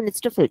just 2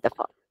 minutes to fill the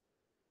form.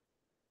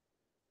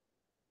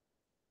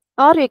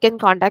 Or you can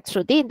contact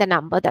Shruti in the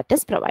number that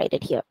is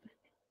provided here.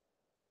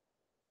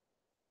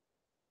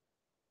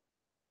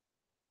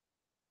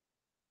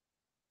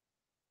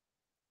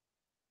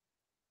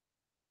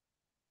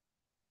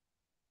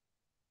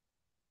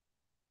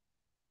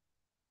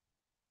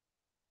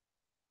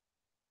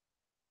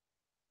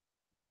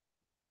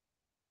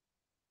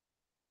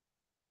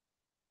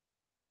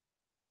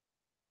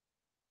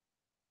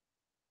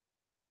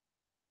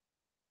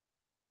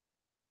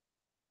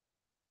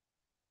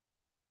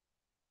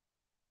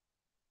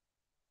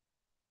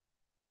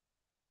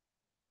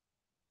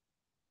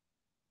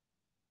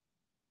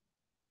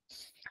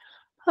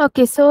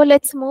 Okay, so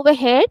let's move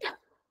ahead.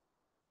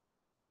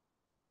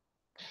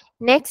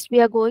 Next,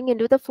 we are going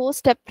into the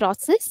 4-step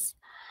process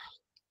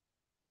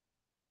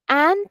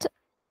and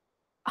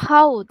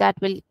how that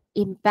will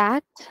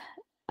impact.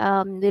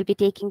 We'll be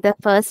taking the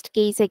first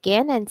case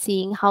again and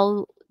seeing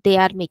how they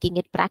are making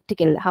it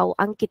practical, how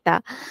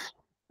Ankita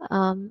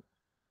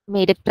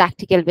made it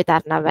practical with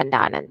Arnav and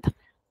Anand.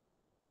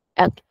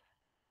 Okay.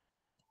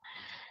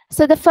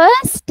 So the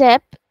first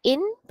step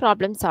in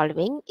problem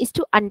solving is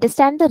to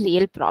understand the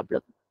real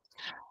problem.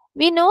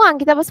 We know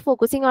Ankita was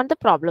focusing on the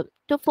problem.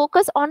 To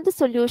focus on the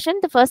solution,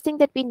 the first thing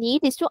that we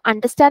need is to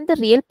understand the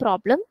real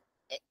problem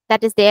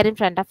that is there in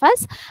front of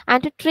us,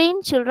 and to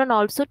train children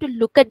also to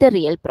look at the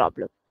real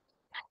problem.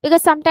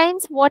 Because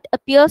sometimes what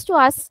appears to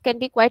us can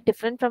be quite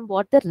different from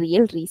what the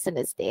real reason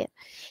is there.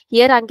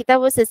 Here,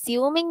 Ankita was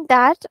assuming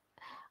that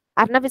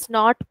Arnav is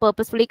not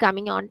purposefully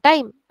coming on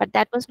time, but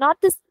that was not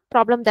the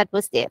problem that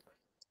was there.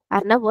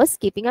 Arnav was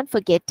keeping on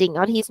forgetting,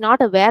 or he's not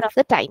aware of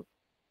the time.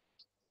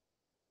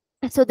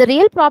 So the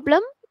real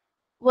problem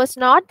was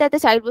not that the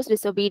child was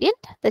disobedient.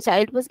 The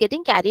child was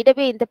getting carried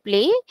away in the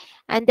play,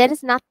 and there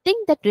is nothing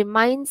that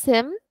reminds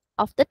him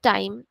of the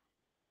time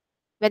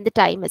when the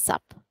time is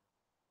up.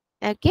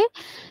 Okay,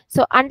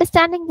 so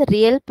understanding the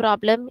real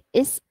problem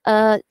is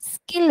a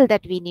skill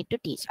that we need to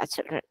teach our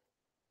children.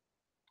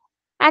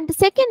 And the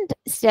second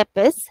step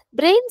is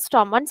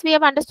brainstorm. Once we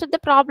have understood the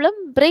problem,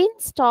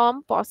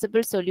 brainstorm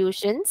possible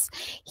solutions.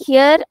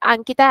 Here,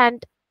 Ankita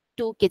and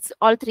 2 kids,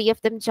 all 3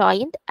 of them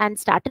joined and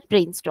started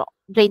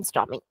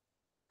brainstorming.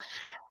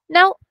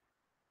 Now,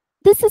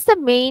 this is the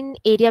main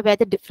area where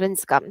the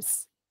difference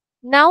comes.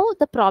 Now,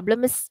 the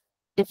problem is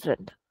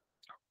different.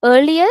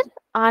 Earlier,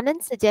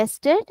 Anand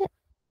suggested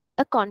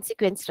a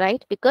consequence,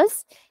 right?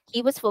 Because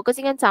he was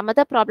focusing on some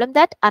other problem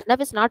that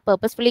Arnav is not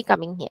purposefully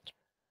coming here.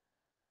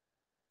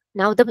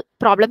 Now the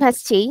problem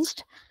has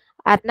changed.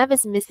 Arnav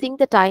is missing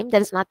the time.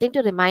 There is nothing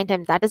to remind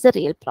him. That is a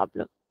real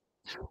problem.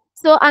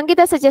 So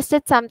Ankita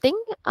suggested something.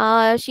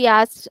 She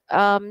asked,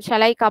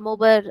 shall I come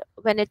over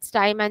when it's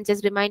time and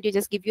just remind you,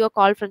 just give you a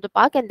call from the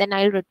park, and then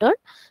I'll return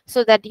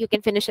so that you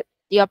can finish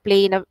your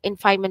play in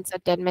 5 minutes or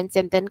 10 minutes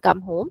and then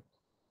come home.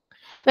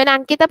 When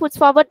Ankita puts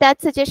forward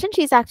that suggestion,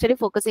 she's actually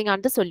focusing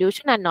on the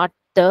solution and not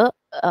the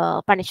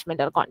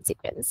punishment or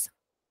consequence.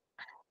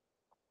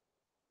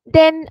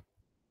 Then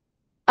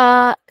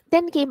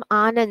came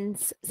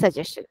Anand's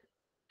suggestion,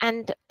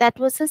 and that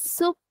was a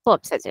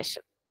superb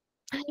suggestion.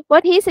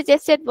 What he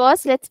suggested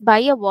was, let's buy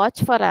a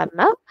watch for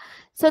Arnav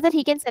so that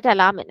he can set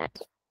alarm in it.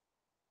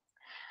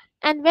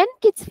 And when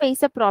kids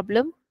face a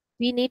problem,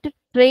 we need to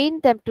train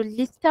them to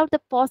list out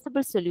the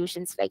possible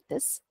solutions like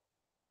this.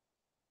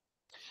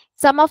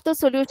 Some of the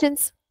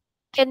solutions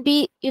can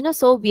be,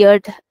 so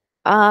weird.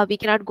 We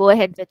cannot go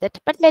ahead with it,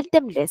 but let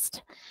them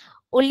list.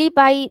 Only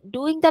by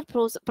doing that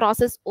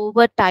process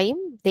over time,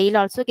 they'll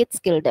also get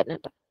skilled in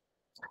it.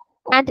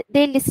 And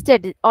they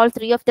listed, all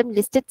 3 of them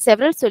listed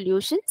several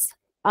solutions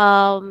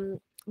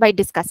by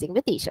discussing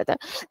with each other.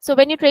 So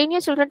when you train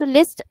your children to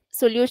list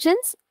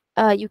solutions,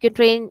 you can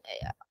train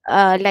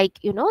like,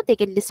 they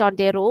can list on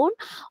their own,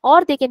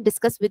 or they can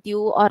discuss with you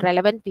or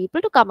relevant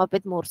people to come up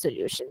with more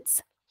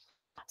solutions.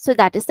 So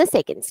that is the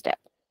second step.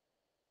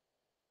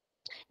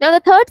 Now, the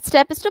third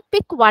step is to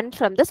pick one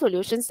from the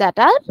solutions that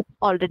are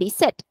already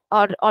set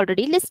or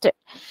already listed.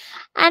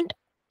 And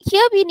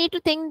here we need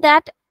to think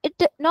that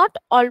it's not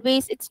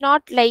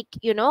like,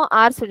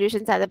 our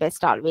solutions are the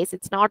best always.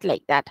 It's not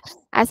like that.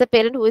 As a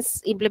parent who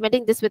is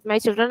implementing this with my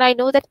children, I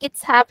know that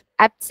kids have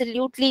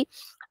absolutely,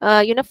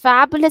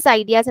 fabulous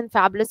ideas and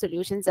fabulous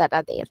solutions that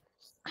are there.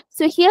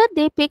 So here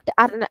they picked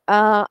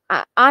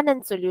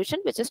Anand's solution,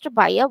 which is to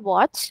buy a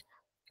watch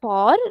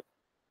for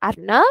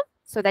Arna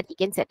so that he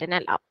can set an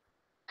alarm.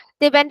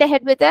 They went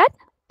ahead with that.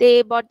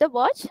 They bought the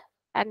watch,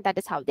 and that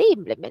is how they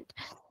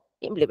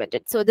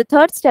implemented. So the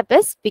third step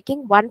is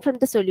picking one from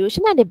the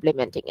solution and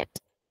implementing it.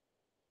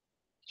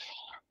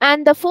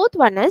 And the fourth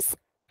one is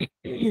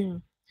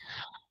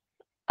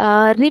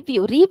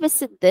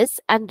revisit this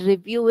and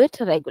review it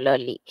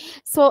regularly.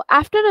 So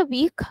after a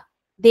week,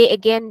 they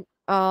again,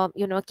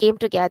 came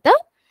together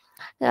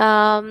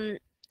and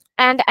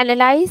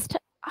analyzed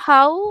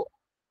how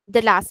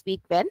the last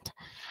week went,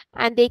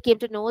 and they came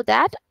to know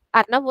that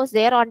Arnav was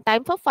there on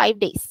time for 5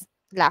 days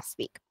last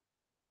week,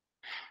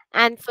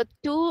 and for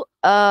two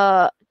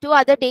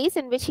other days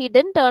in which he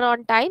didn't turn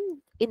on time,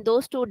 in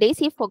those 2 days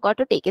he forgot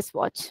to take his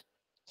watch.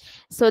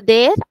 So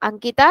there,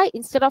 Ankita,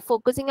 instead of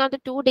focusing on the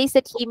 2 days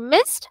that he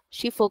missed,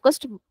 she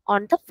focused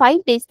on the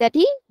 5 days that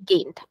he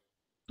gained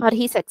or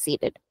he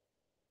succeeded.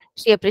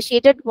 She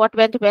appreciated what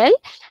went well,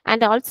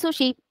 and also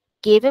she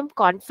gave him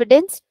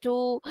confidence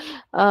to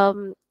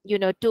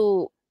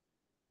to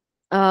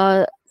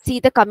see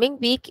the coming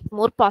week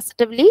more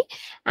positively,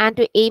 and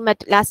to aim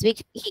at, last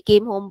week he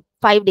came home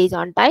 5 days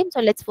on time, so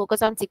let's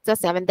focus on 6 or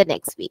 7 the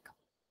next week.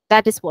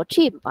 That is what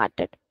she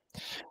imparted.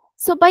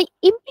 So by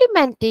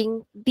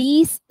implementing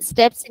these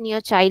steps in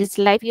your child's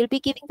life, you'll be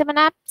giving them an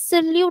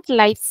absolute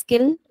life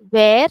skill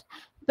where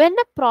when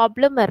a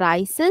problem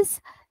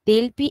arises,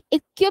 they'll be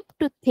equipped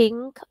to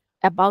think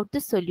about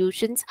the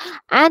solutions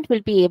and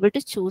will be able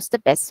to choose the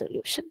best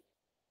solution.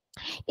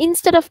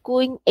 Instead of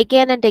going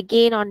again and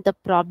again on the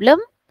problem,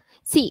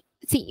 see,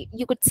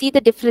 you could see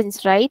the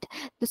difference, right?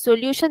 The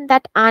solution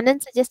that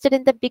Anand suggested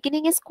in the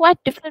beginning is quite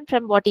different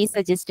from what he's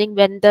suggesting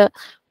when the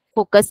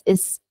focus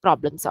is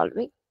problem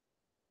solving.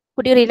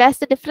 Could you realize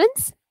the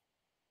difference?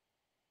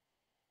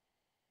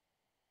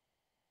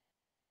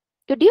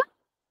 Could you?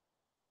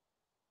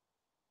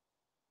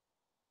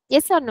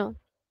 Yes or no?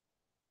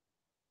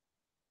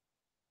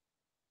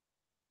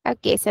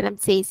 Okay, Sanam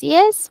says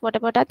yes. What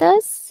about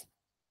others?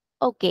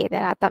 Okay,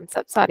 there are thumbs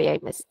up. Sorry, I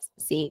missed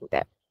seeing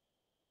them.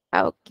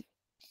 Okay.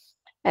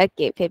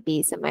 Okay,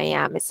 Phoebe,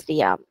 Samaya, Miss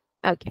Ria.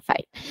 Okay,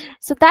 fine.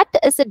 So that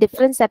is the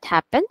difference that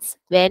happens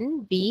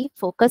when we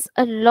focus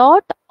a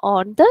lot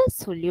on the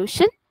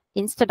solution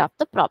instead of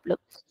the problem.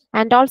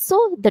 And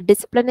also the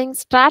disciplining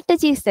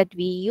strategies that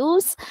we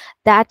use,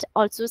 that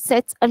also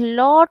sets a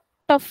lot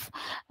of,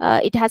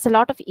 it has a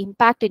lot of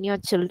impact in your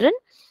children.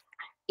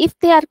 If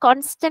they are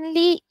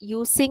constantly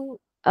using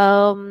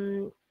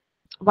violence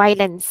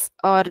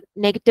or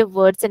negative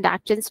words and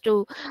actions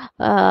to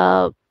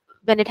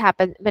when it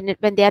happens,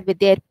 when they are with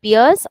their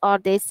peers or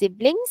their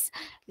siblings,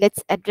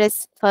 let's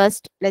address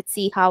first, let's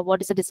see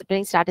what is the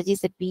disciplining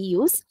strategies that we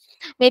use.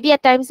 Maybe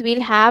at times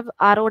we'll have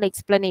our own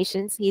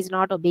explanations. He's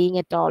not obeying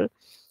at all,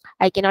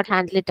 I cannot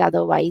handle it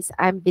otherwise,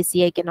 I'm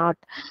busy, I cannot.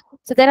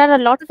 So there are a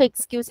lot of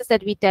excuses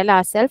that we tell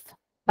ourselves,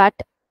 but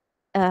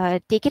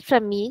take it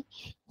from me,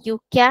 you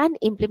can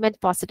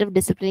implement positive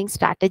disciplining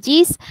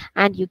strategies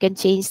and you can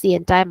change the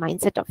entire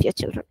mindset of your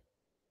children.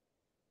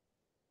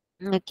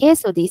 Okay,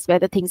 so these were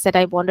the things that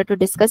I wanted to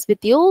discuss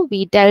with you.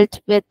 We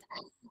dealt with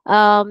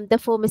the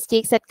 4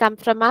 mistakes that come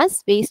from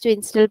us, ways to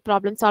instill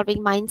problem solving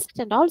mindset,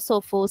 and also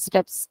 4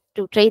 steps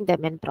to train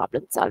them in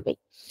problem solving.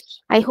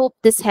 I hope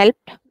this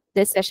helped.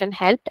 This session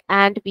helped,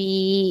 and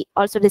we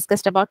also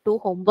discussed about 2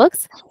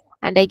 homeworks,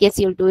 and I guess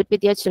you'll do it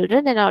with your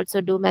children, and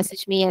also do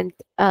message me and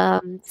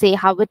say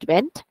how it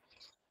went,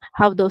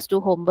 how those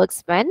 2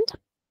 homeworks went.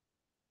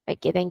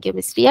 Okay, thank you,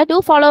 Miss Ria.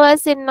 Do follow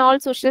us in all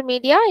social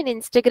media, in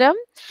Instagram.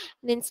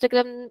 In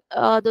Instagram,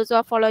 those who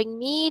are following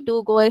me,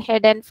 do go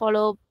ahead and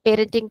follow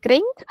Parenting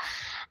Crink.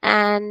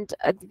 And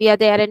we are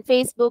there in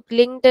Facebook,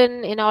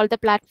 LinkedIn, in all the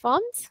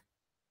platforms.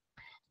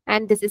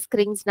 And this is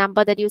Crink's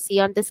number that you see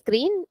on the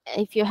screen.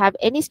 If you have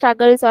any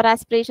struggles or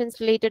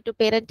aspirations related to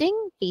parenting,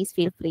 please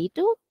feel free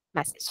to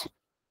message.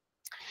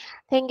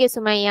 Thank you,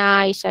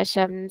 Sumaya, Aisha,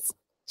 Shams,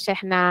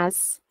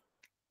 Shehnaz,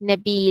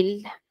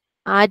 Nabil,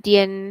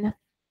 Ardian,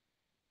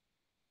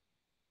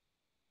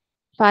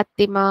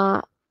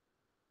 Fatima,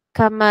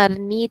 Kamar,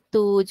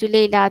 Neetu,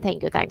 Juleila.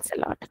 Thank you. Thanks a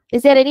lot.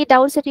 Is there any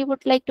doubts that you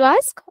would like to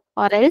ask,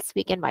 or else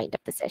we can wind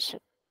up the session?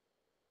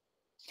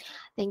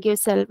 Thank you,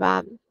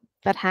 Selva,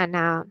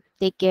 Farhana.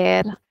 Take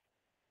care.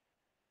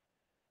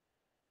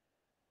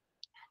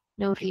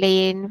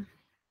 Noorlain.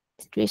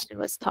 Situation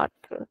was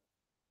thoughtful.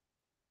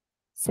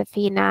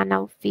 Safina,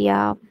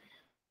 Naufia.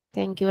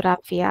 Thank you,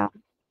 Rafia.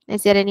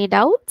 Is there any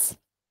doubts?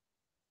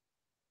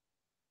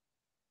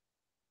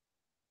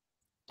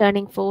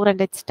 Turning 4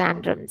 and its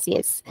tantrums.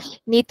 Yes.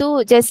 Need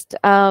to just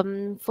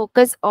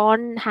focus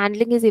on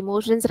handling his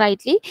emotions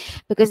rightly,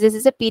 because this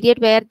is a period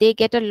where they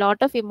get a lot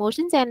of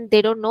emotions and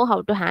they don't know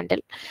how to handle.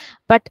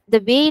 But the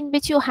way in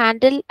which you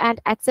handle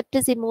and accept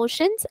his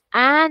emotions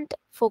and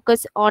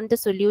focus on the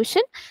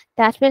solution,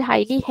 that will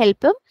highly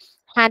help him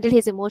handle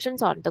his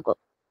emotions on the go.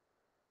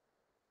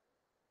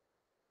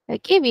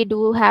 Okay, we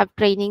do have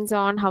trainings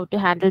on how to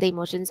handle the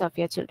emotions of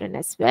your children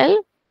as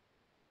well.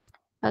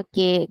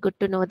 Okay, good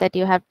to know that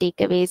you have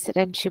takeaways,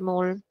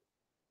 Renshimol.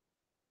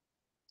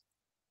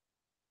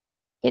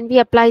 Can we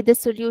apply the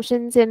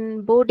solutions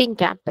in boarding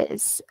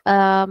campus?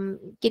 Can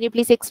you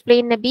please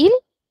explain, Nabil?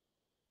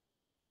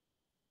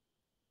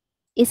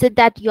 Is it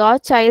that your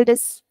child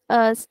is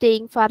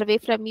staying far away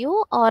from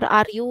you, or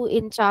are you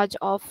in charge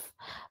of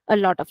a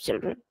lot of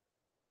children?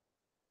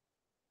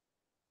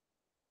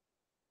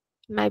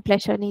 My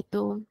pleasure,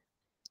 Neetu.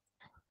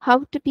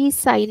 How to be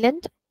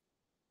silent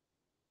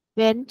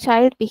when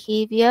child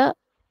behavior,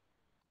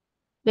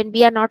 when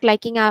we are not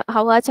liking how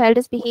our child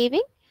is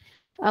behaving?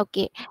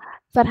 Okay.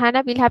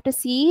 Farhana, we'll have to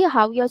see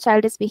how your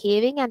child is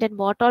behaving and in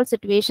what all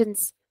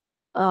situations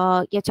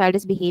your child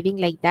is behaving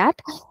like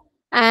that.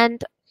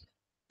 And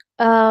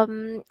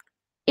um,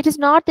 it is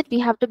not that we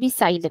have to be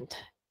silent.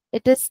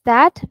 It is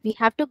that we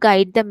have to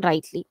guide them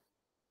rightly.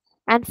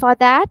 And for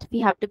that,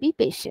 we have to be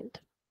patient.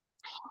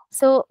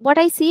 So, what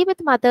I see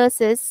with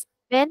mothers is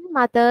when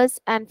mothers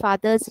and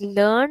fathers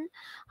learn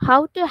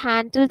how to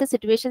handle the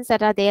situations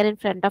that are there in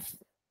front of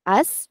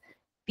us,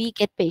 we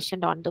get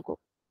patient on the go.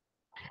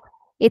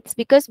 It's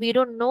because we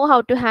don't know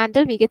how to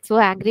handle, we get so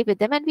angry with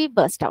them and we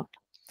burst out.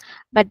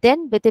 But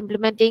then, with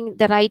implementing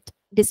the right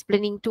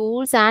disciplining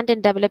tools and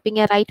in developing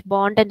a right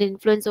bond and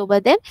influence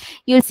over them,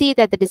 you'll see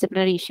that the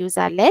disciplinary issues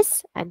are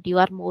less and you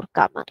are more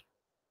calmer.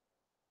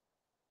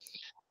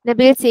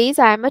 Nabil says,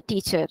 I am a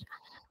teacher.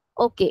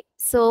 Okay,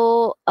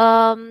 so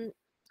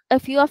a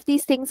few of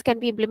these things can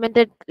be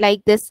implemented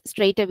like this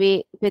straight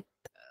away with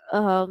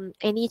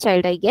any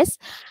child, I guess.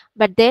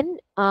 But then,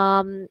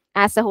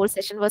 as the whole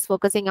session was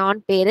focusing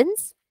on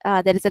parents,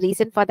 there is a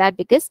reason for that,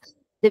 because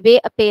the way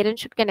a parent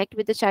should connect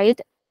with the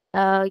child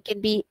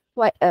can be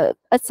quite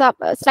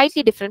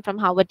slightly different from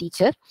how a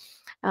teacher,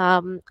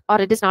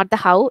 or it is not the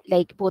how,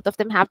 like both of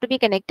them have to be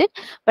connected,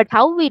 but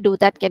how we do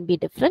that can be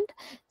different.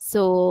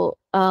 So,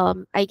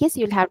 I guess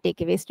you'll have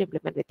takeaways to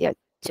implement with your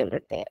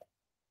children there.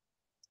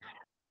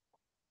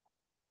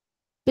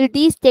 Will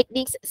these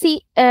techniques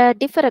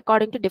differ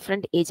according to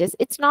different ages?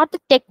 It's not the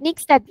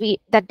techniques that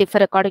differ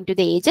according to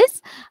the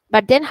ages,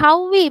 but then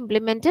how we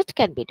implement it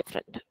can be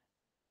different.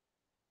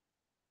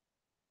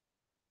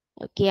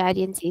 Okay,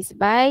 Aryan says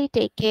bye,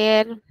 take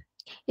care.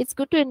 It's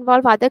good to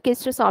involve other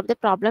kids to solve the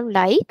problem,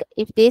 like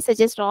if they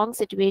suggest wrong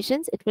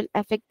situations, it will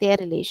affect their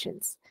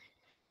relations.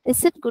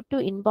 Is it good to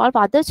involve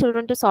other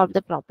children to solve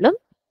the problem,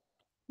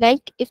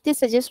 like if they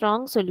suggest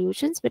wrong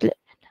solutions, will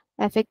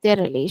affect their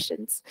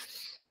relations?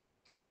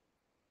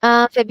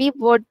 Fabi,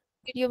 what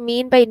do you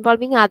mean by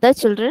involving other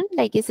children?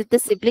 Like, is it the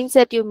siblings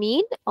that you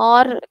mean,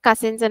 or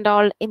cousins and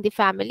all in the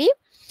family?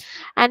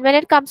 And when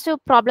it comes to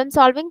problem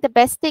solving, the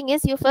best thing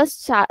is you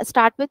first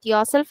start with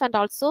yourself and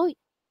also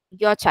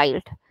your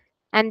child,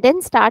 and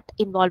then start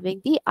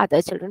involving the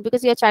other children,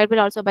 because your child will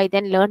also by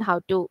then learn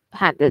how to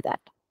handle that.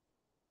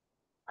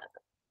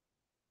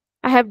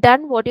 I have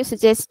done what you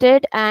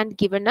suggested and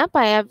given up.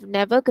 I have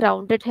never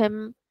grounded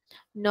him,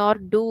 nor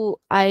do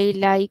I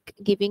like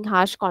giving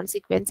harsh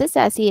consequences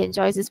as he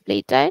enjoys his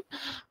playtime.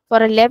 For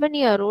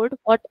 11-year-old,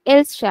 what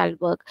else shall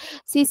work?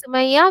 See,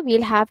 Sumaya,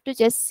 we'll have to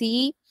just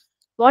see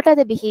what are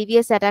the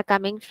behaviors that are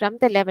coming from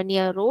the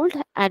 11-year-old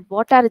and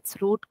what are its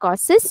root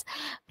causes.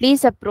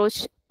 Please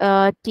approach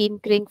Team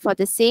Crink for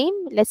the same.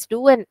 Let's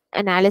do an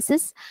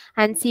analysis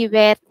and see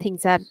where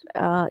things are,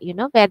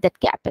 where that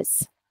gap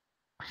is.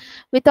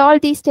 With all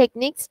these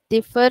techniques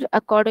differ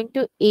according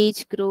to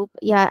age group.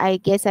 Yeah, I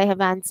guess I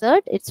have answered.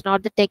 It's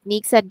not the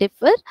techniques that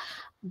differ,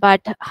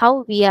 but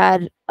how we are,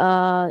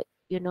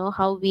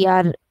 how we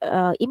are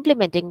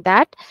implementing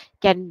that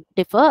can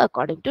differ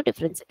according to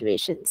different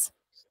situations.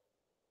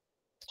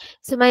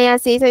 Sumaya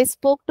says, I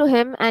spoke to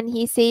him and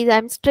he says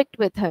I'm strict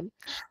with him.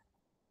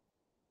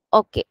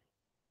 Okay,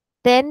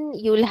 then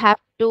you'll have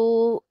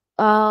to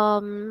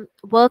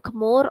work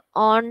more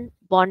on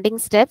bonding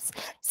steps.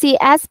 See,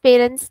 as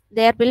parents,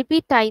 there will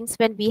be times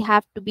when we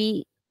have to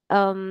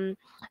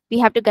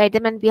guide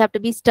them and we have to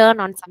be stern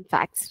on some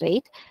facts,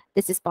 right?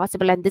 This is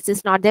possible and this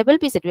is not. There will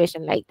be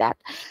situation like that.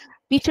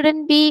 We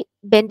shouldn't be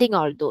bending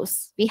all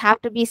those. We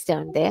have to be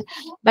stern there.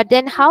 But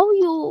then how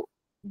you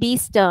be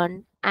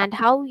stern and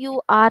how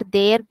you are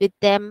there with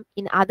them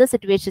in other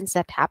situations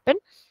that happen,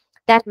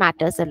 that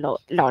matters a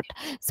lot.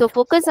 So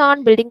focus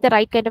on building the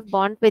right kind of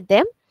bond with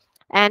them,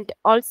 and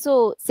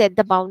also set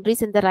the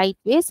boundaries in the right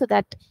way, so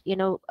that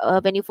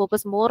when you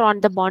focus more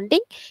on the bonding,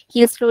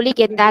 he'll slowly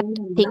get that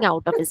thing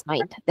out of his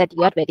mind that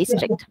you are very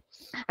strict.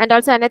 And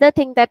also another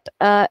thing that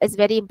is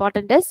very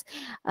important is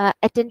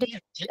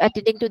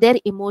attending to their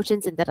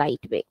emotions in the right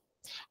way.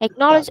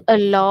 Acknowledge a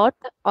lot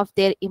of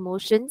their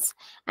emotions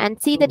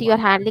and see that you are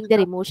handling their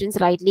emotions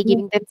rightly,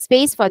 giving them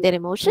space for their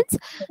emotions,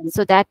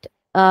 so that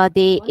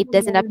they it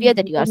doesn't appear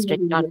that you are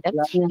strict on them.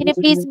 Can you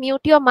please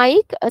mute your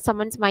mic?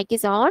 Someone's mic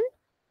is on.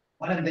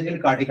 Can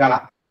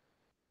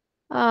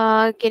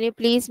you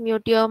please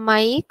mute your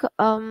mic?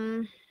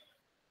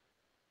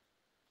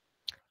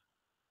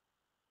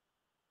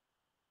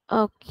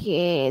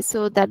 Okay,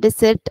 so that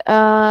is it.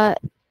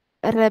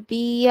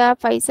 Rabia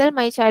Faisal,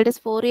 my child is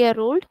 4 year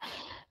old.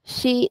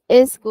 She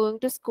is going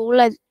to school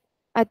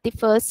at the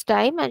first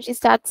time and she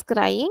starts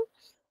crying.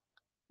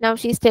 Now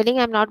she's telling,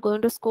 I'm not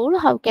going to school.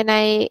 How can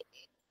I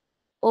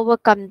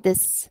overcome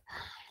this?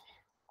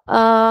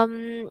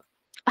 Um,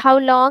 how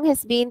long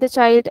has been the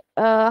child?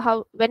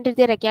 How when did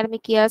their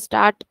academic year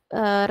start?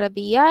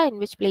 Rabia, in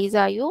which place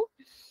are you?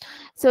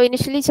 So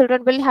initially,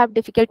 children will have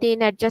difficulty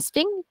in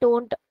adjusting.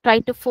 Don't try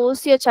to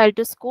force your child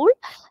to school.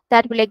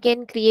 That will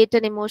again create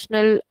an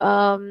emotional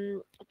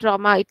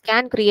trauma. It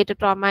can create a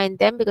trauma in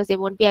them because they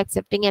won't be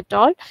accepting at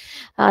all.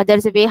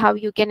 There's a way how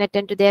you can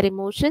attend to their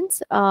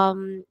emotions.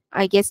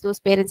 I guess those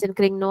parents in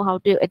Crink know how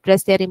to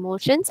address their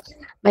emotions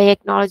by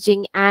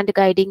acknowledging and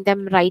guiding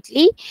them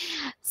rightly.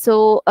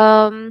 So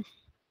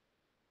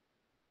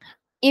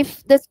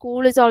if the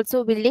school is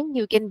also willing,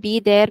 you can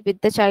be there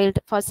with the child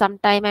for some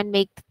time and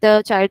make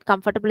the child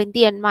comfortable in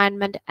the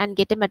environment and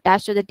get him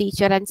attached to the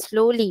teacher and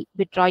slowly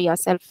withdraw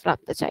yourself from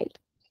the child,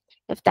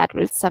 if that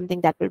will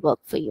something that will work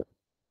for you.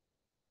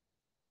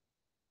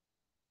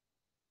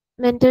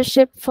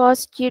 Mentorship for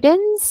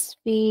students,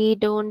 we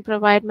don't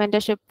provide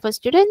mentorship for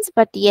students,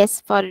 but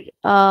yes, for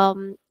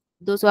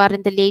those who are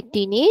in the late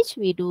teenage,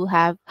 we do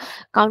have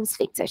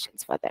counseling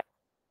sessions for them.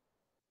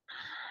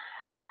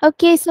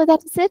 Okay, so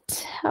that's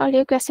it. All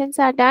your questions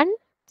are done.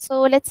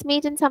 So let's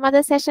meet in some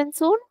other session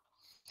soon.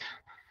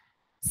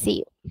 See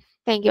you.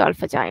 Thank you all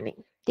for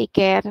joining. Take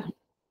care.